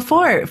you said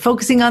before,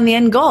 focusing on the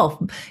end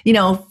goal.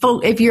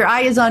 If your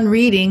eye is on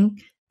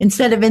reading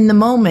instead of in the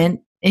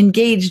moment,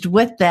 engaged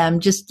with them,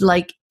 just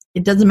like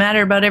it doesn't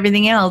matter about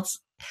everything else.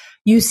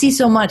 You see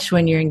so much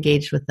when you're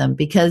engaged with them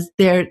because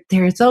they're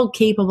so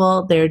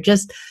capable. They're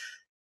just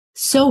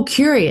so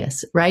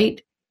curious,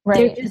 right?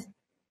 Right. They're just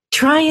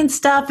trying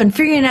stuff and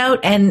figuring out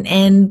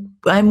and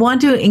I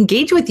want to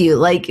engage with you.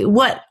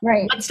 What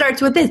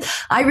starts with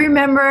this? I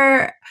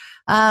remember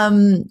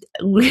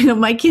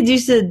my kids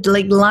used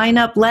to line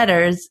up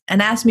letters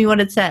and ask me what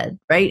it said,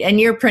 right? And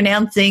you're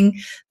pronouncing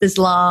this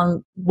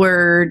long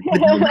word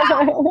with no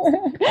vowels,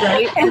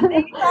 right? And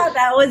they thought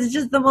that was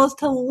just the most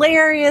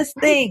hilarious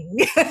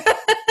thing.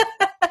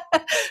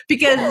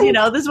 Because,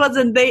 this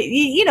wasn't,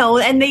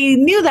 and they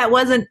knew that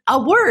wasn't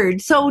a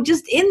word. So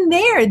just in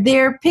there,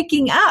 they're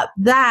picking up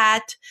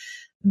that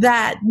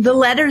the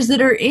letters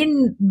that are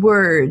in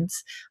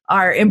words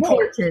are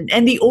important,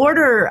 and the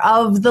order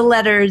of the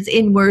letters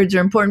in words are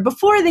important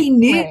before they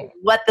knew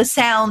what the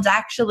sounds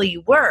actually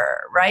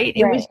were, right?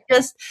 It was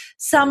just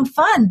some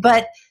fun,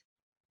 but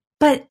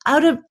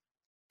out of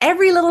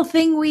every little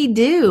thing we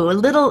do, a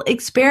little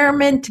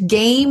experiment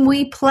game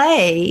we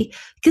play,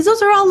 because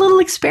those are all little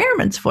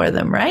experiments for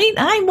them, right?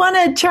 I want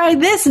to try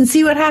this and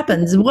see what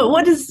happens.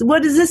 What does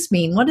this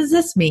mean? What does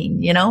this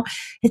mean?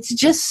 It's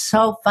just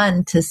so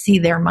fun to see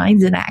their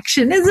minds in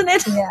action, isn't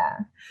it? Yeah.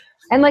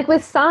 And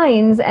with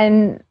signs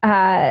and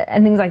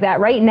things like that,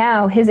 right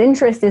now, his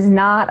interest is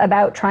not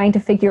about trying to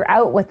figure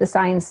out what the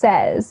sign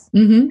says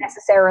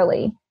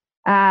necessarily.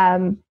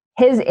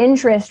 His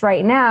interest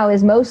right now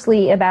is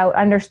mostly about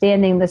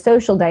understanding the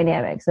social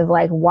dynamics of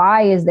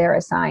why is there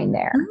a sign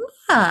there?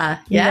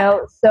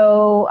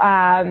 So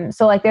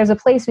there's a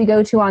place we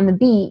go to on the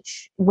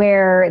beach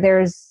where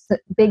there's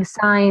big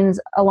signs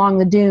along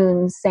the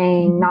dunes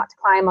saying not to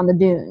climb on the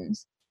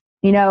dunes,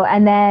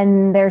 and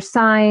then there's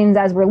signs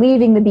as we're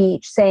leaving the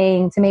beach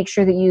saying to make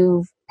sure that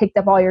you've picked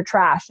up all your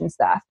trash and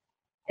stuff.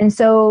 And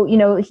so,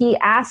 he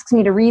asks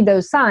me to read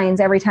those signs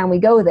every time we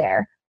go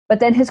there. But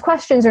then his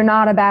questions are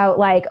not about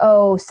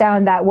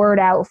sound that word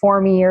out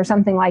for me or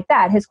something like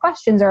that. His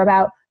questions are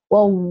about,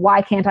 well,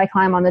 why can't I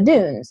climb on the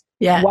dunes?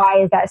 Yeah.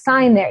 Why is that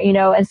sign there?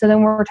 And so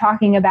then we're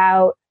talking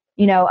about,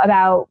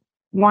 about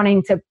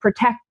wanting to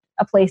protect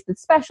a place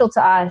that's special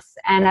to us,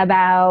 and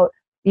about,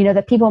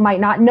 that people might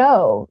not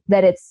know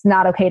that it's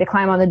not okay to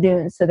climb on the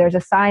dunes. So there's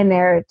a sign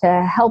there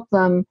to help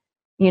them,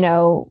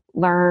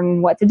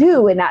 learn what to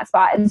do in that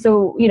spot. And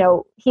so,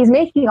 he's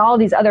making all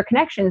these other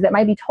connections that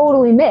might be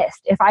totally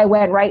missed if I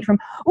went right from,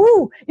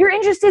 ooh, you're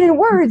interested in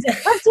words,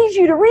 let's teach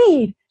you to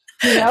read,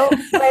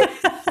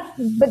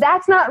 but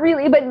that's not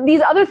really, but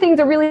these other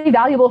things are really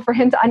valuable for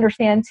him to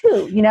understand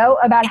too,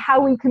 about how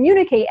we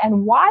communicate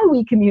and why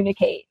we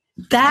communicate.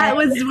 That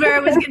was where I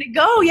was going to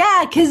go.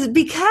 Yeah.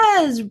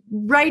 Because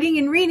writing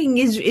and reading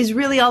is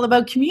really all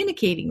about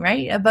communicating,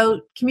 right?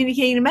 About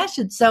communicating a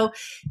message. So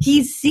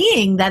he's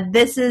seeing that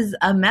this is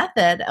a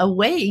method, a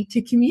way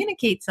to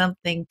communicate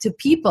something to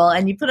people,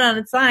 and you put it on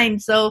a sign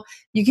so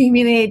you can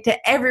communicate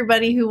to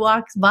everybody who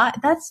walks by.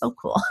 That's so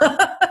cool.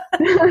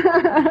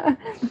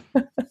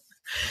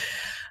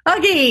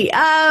 Okay,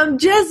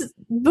 just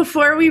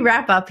before we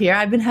wrap up here,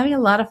 I've been having a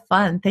lot of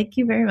fun. Thank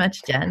you very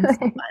much, Jen.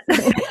 So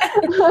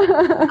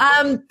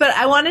fun. But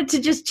I wanted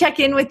to just check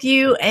in with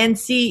you and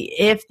see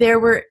if there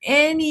were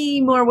any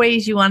more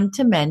ways you wanted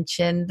to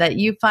mention that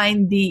you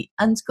find the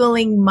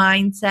unschooling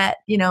mindset,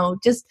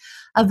 just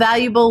a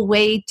valuable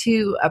way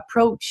to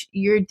approach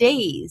your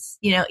days,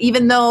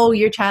 even though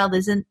your child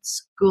isn't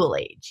school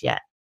age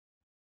yet.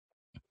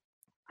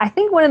 I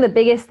think one of the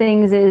biggest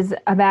things is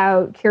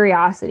about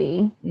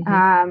curiosity,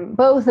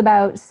 both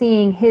about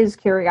seeing his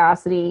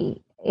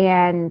curiosity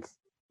and,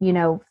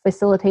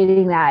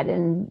 facilitating that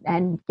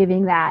and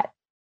giving that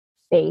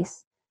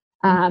space,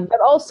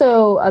 but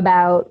also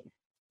about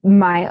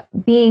my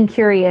being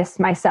curious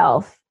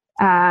myself,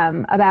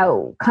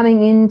 about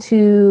coming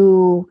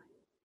into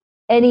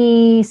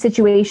any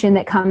situation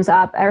that comes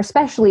up, or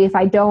especially if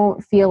I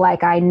don't feel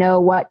like I know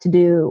what to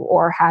do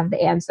or have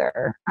the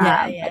answer,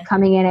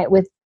 coming in it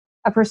with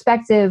a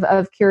perspective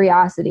of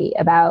curiosity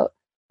about,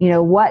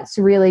 what's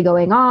really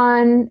going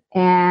on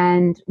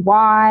and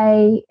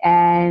why.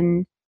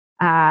 And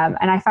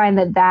I find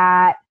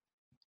that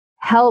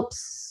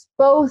helps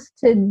both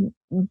to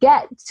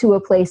get to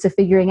a place of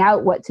figuring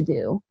out what to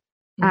do,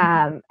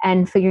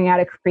 and figuring out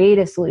a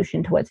creative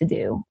solution to what to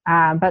do.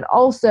 But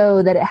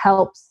also that it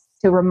helps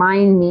to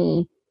remind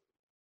me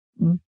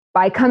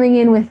by coming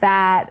in with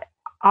that,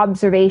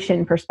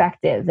 observation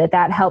perspective,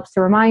 that helps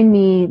to remind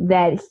me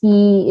that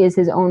he is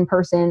his own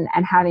person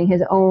and having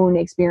his own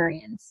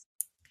experience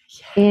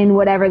in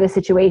whatever the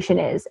situation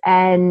is.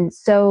 And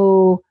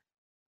so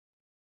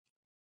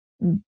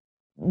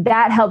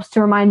that helps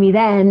to remind me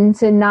then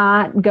to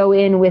not go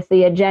in with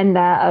the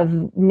agenda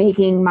of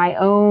making my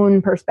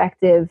own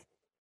perspective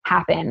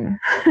happen.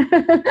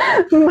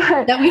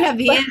 That we have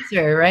the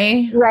answer,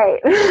 right? Right.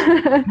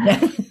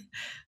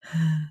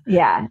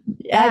 Yeah,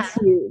 that's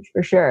huge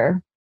for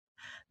sure.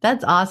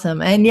 That's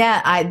awesome. And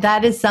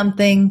that is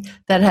something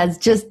that has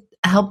just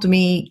helped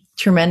me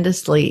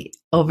tremendously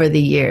over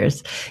the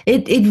years.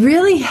 It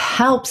really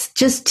helps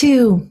just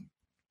to,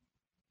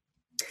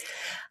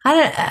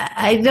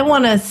 I don't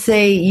want to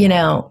say,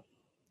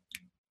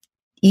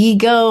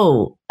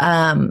 ego,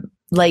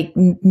 like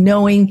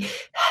knowing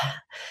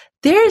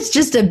there's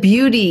just a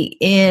beauty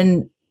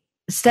in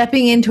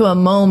stepping into a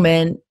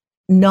moment,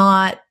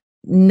 not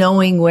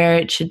knowing where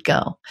it should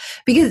go.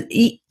 Because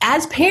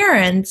as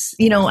parents,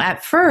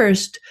 at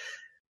first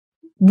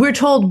we're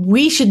told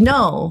we should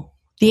know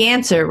the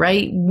answer,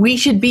 right? We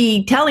should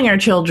be telling our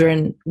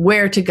children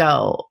where to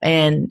go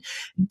and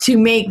to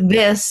make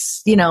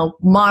this,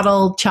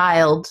 model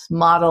child,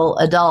 model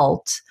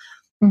adult,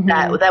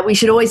 that we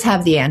should always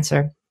have the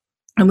answer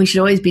and we should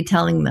always be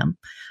telling them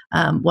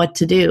what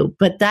to do.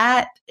 But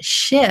that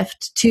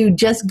shift to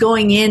just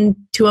going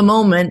into a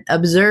moment,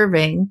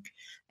 observing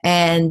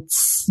and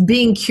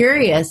being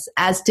curious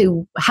as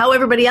to how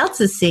everybody else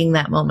is seeing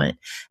that moment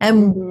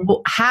and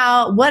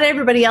what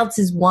everybody else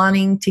is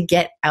wanting to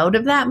get out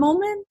of that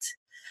moment.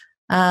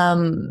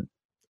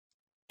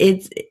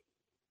 It's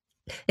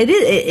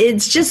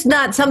just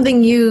not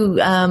something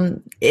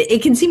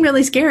it can seem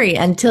really scary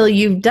until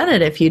you've done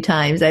it a few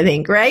times, I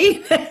think, right?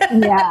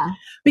 Yeah.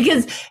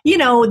 Because,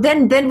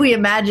 then we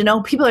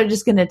imagine, people are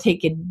just going to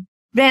take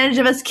advantage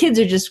of us. Kids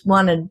are just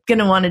going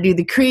to want to do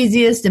the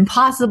craziest,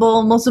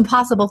 most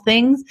impossible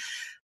things,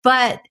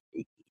 but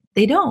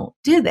they don't,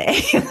 do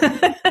they?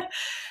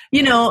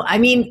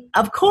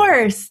 Of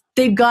course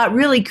they've got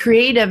really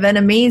creative and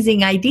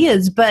amazing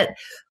ideas, but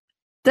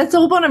that's the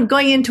whole point of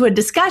going into a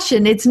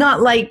discussion. It's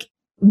not like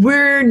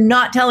we're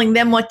not telling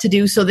them what to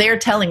do, so they're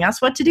telling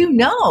us what to do.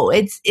 No,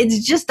 it's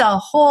just a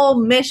whole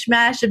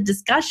mishmash of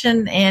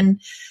discussion and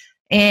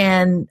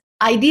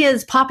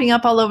ideas popping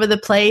up all over the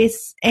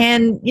place.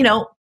 And,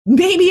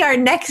 maybe our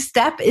next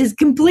step is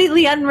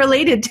completely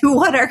unrelated to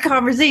what our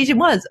conversation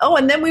was. Oh,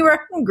 and then we were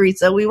hungry,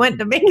 so we went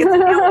to make it.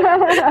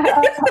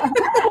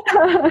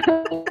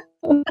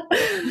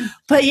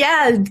 But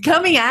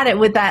coming at it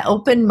with that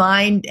open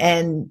mind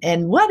and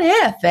what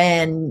if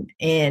and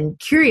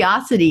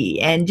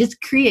curiosity and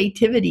just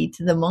creativity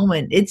to the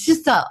moment. It's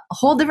just a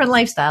whole different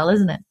lifestyle,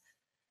 isn't it?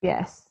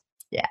 Yes.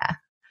 Yeah.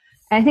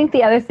 I think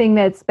the other thing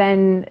that's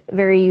been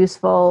very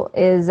useful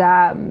is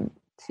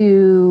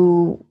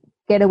to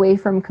get away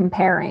from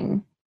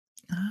comparing,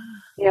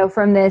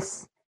 from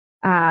this.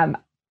 I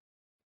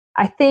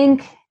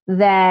think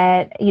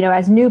that,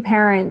 as new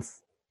parents,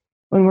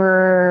 when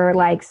we're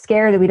like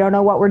scared that we don't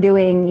know what we're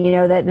doing,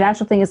 the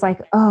natural thing is like,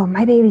 oh,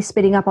 my baby's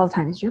spitting up all the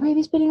time. Is your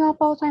baby spitting up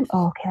all the time?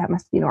 Oh, okay, that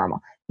must be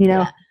normal.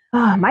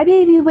 Oh, my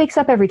baby wakes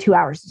up every 2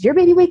 hours. Does your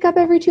baby wake up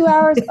every 2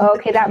 hours? Oh,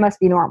 okay, that must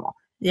be normal.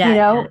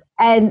 Yeah.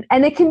 And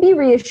it can be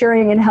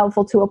reassuring and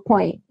helpful to a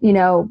point,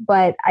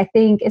 but I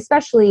think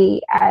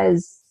especially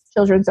as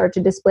children start to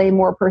display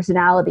more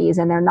personalities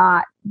and they're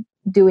not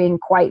doing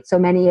quite so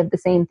many of the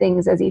same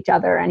things as each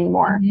other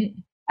anymore,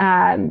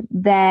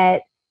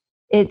 that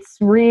it's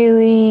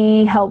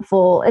really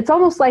helpful. It's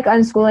almost like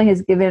unschooling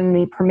has given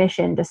me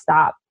permission to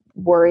stop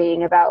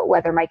worrying about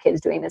whether my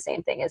kid's doing the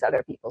same thing as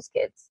other people's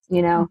kids,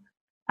 and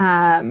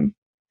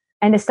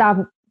to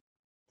stop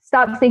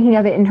thinking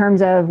of it in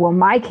terms of, well,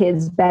 my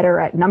kid's better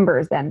at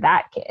numbers than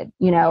that kid,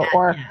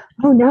 oh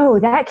no,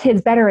 that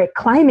kid's better at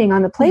climbing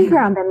on the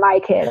playground than my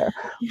kid, or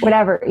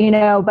whatever,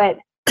 but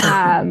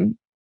to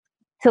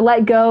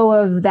let go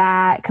of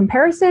that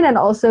comparison and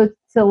also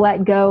to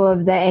let go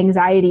of the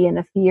anxiety and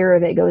the fear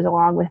that goes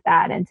along with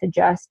that, and to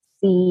just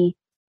see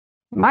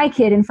my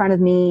kid in front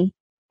of me.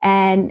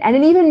 And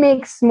it even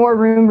makes more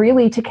room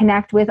really to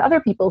connect with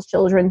other people's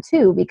children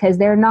too, because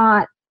they're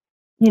not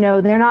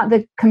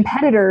the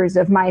competitors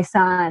of my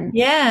son.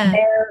 Yeah.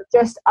 They're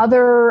just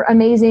other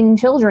amazing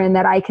children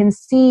that I can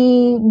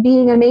see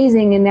being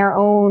amazing in their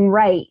own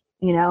right,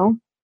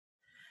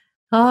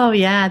 Oh,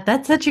 yeah.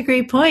 That's such a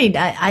great point.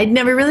 I'd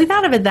never really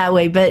thought of it that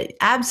way, but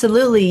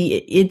absolutely.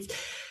 It's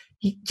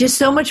just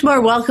so much more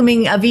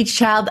welcoming of each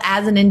child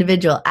as an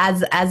individual,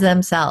 as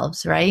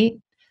themselves, right?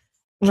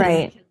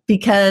 Right.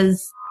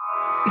 Because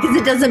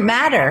it doesn't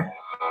matter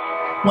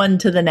one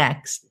to the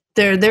next.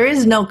 There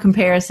is no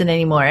comparison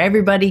anymore.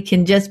 Everybody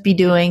can just be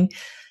doing,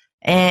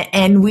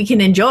 and we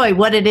can enjoy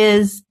what it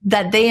is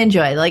that they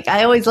enjoy. Like,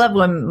 I always love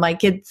when my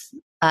kids'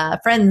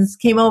 friends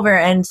came over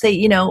and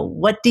say,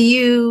 what do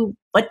you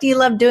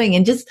love doing?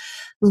 And just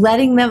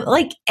letting them,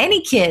 like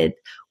any kid,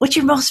 what's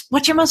your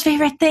most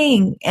favorite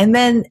thing? And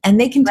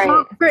they can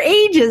talk for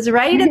ages,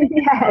 right? And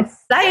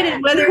yes.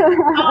 Excited, whether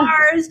it's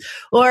cars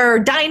or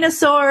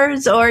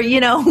dinosaurs or,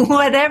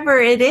 whatever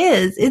it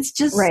is. It's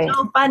just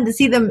so fun to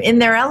see them in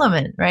their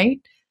element, right?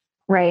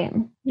 Right.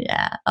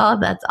 Yeah. Oh,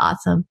 that's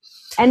awesome.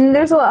 And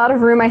there's a lot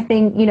of room, I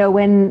think,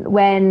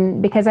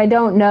 when, because I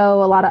don't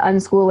know a lot of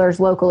unschoolers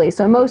locally.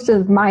 So most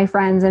of my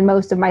friends and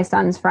most of my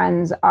son's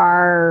friends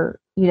are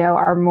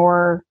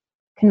more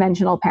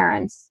conventional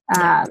parents,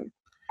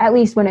 at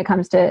least when it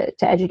comes to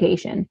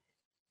education.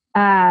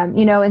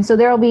 And so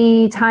there'll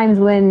be times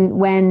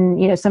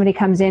when somebody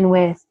comes in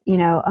with,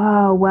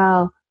 oh,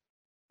 well,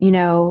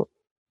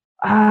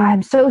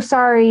 I'm so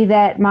sorry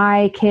that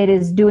my kid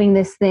is doing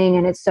this thing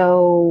and it's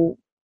so,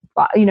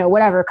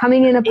 whatever,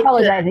 coming in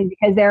apologizing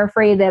because they're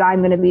afraid that I'm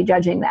going to be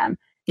judging them.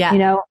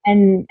 Yeah.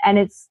 And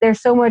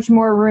there's so much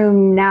more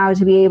room now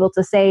to be able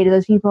to say to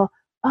those people,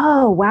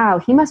 oh, wow,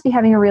 he must be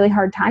having a really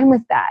hard time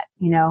with that.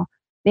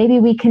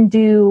 Maybe we can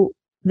do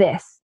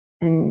this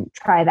and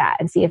try that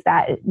and see if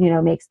that,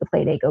 makes the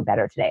play day go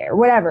better today or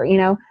whatever,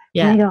 Yeah.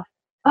 And they go,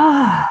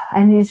 oh,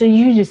 and so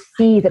you just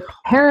see the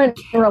parent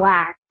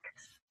relax.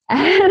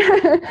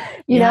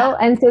 know,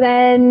 and so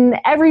then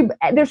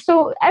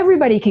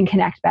everybody can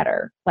connect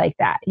better like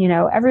that.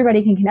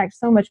 Everybody can connect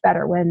so much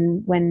better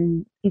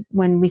when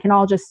we can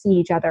all just see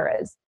each other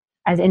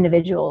as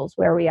individuals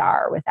where we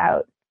are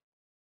without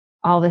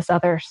all this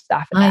other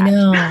stuff. I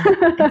know.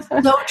 It's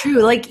so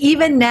true. Like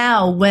even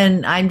now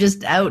when I'm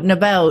just out and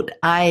about,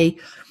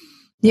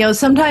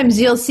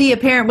 sometimes you'll see a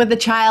parent with a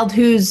child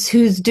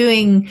who's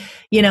doing,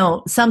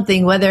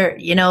 something, whether,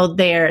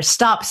 they're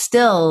stopped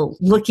still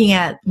looking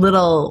at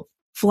little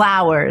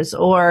flowers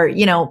or,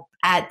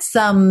 at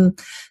some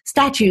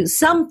statue,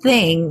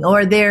 something,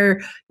 or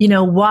they're,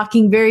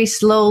 walking very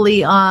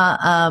slowly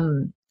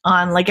on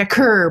like a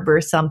curb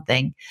or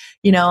something,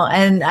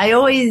 and I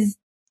always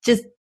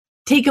just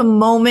take a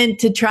moment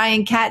to try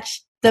and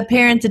catch the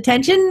parent's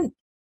attention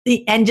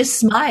and just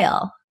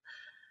smile.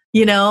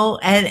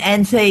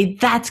 And say,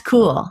 that's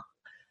cool.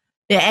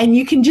 And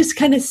you can just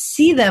kind of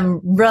see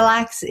them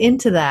relax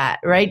into that,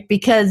 right?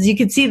 Because you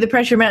can see the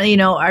pressure,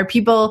 are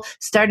people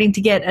starting to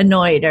get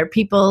annoyed? Are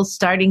people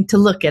starting to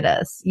look at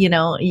us? You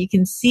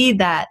can see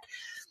that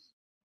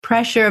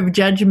pressure of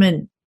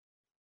judgment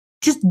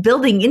just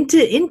building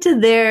into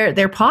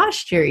their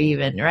posture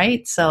even,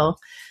 right? So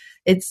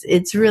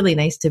it's really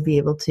nice to be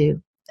able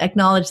to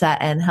acknowledge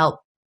that and help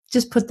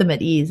just put them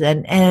at ease.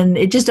 And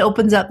it just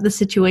opens up the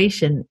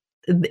situation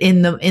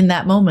in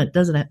that moment,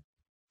 doesn't it?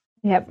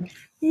 Yep.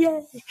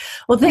 Yay.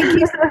 Well, thank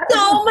you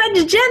so much,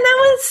 Jen. That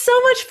was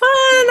so much fun.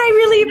 I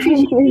really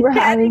appreciate you for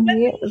having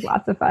me. It was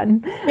lots of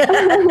fun.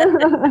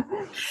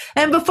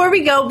 And before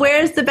we go,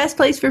 where's the best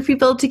place for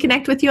people to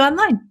connect with you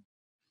online?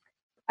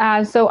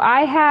 So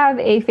I have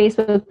a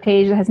Facebook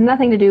page that has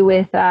nothing to do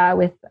with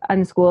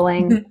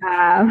unschooling.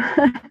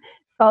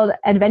 It's called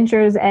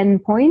Adventures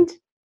Endpoint,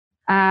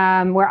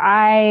 where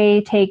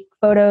I take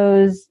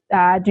photos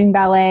doing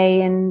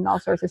ballet in all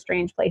sorts of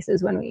strange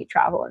places when we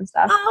travel and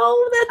stuff.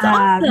 Oh, that's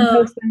awesome.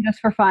 Post them just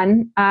for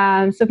fun.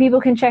 So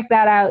people can check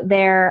that out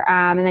there.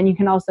 And then you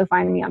can also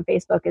find me on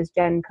Facebook as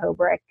Jen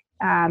Kobrick.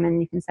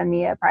 And you can send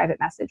me a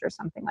private message or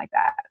something like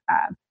that.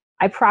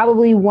 I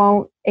probably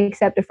won't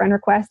accept a friend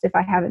request if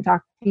I haven't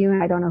talked to you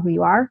and I don't know who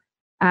you are.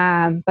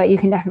 But you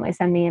can definitely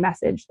send me a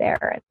message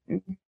there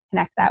and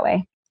connect that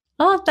way.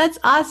 Oh, that's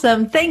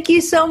awesome. Thank you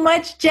so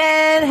much,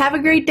 Jen. Have a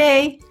great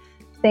day.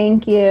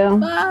 Thank you.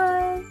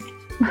 Bye.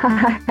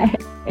 Bye.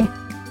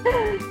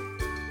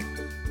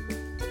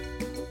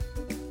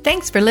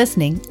 Thanks for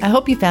listening. I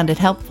hope you found it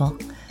helpful.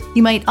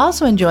 You might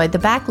also enjoy the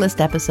backlist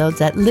episodes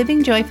at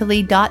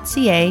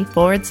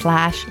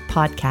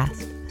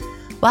livingjoyfully.ca/podcast.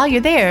 While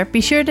you're there,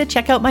 be sure to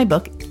check out my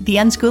book, The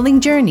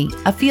Unschooling Journey,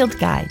 a Field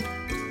Guide.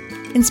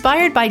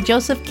 Inspired by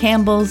Joseph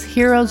Campbell's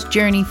Hero's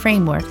Journey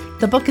framework,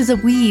 the book is a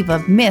weave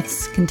of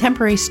myths,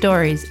 contemporary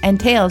stories, and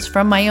tales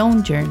from my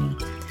own journey.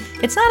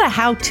 It's not a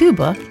how-to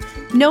book.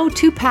 No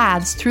two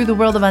paths through the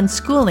world of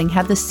unschooling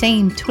have the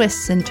same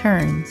twists and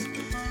turns.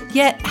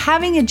 Yet,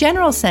 having a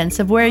general sense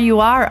of where you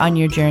are on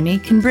your journey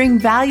can bring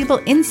valuable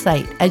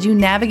insight as you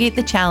navigate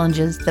the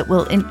challenges that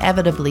will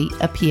inevitably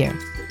appear.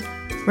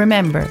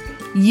 Remember,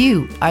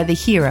 you are the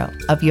hero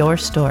of your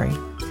story.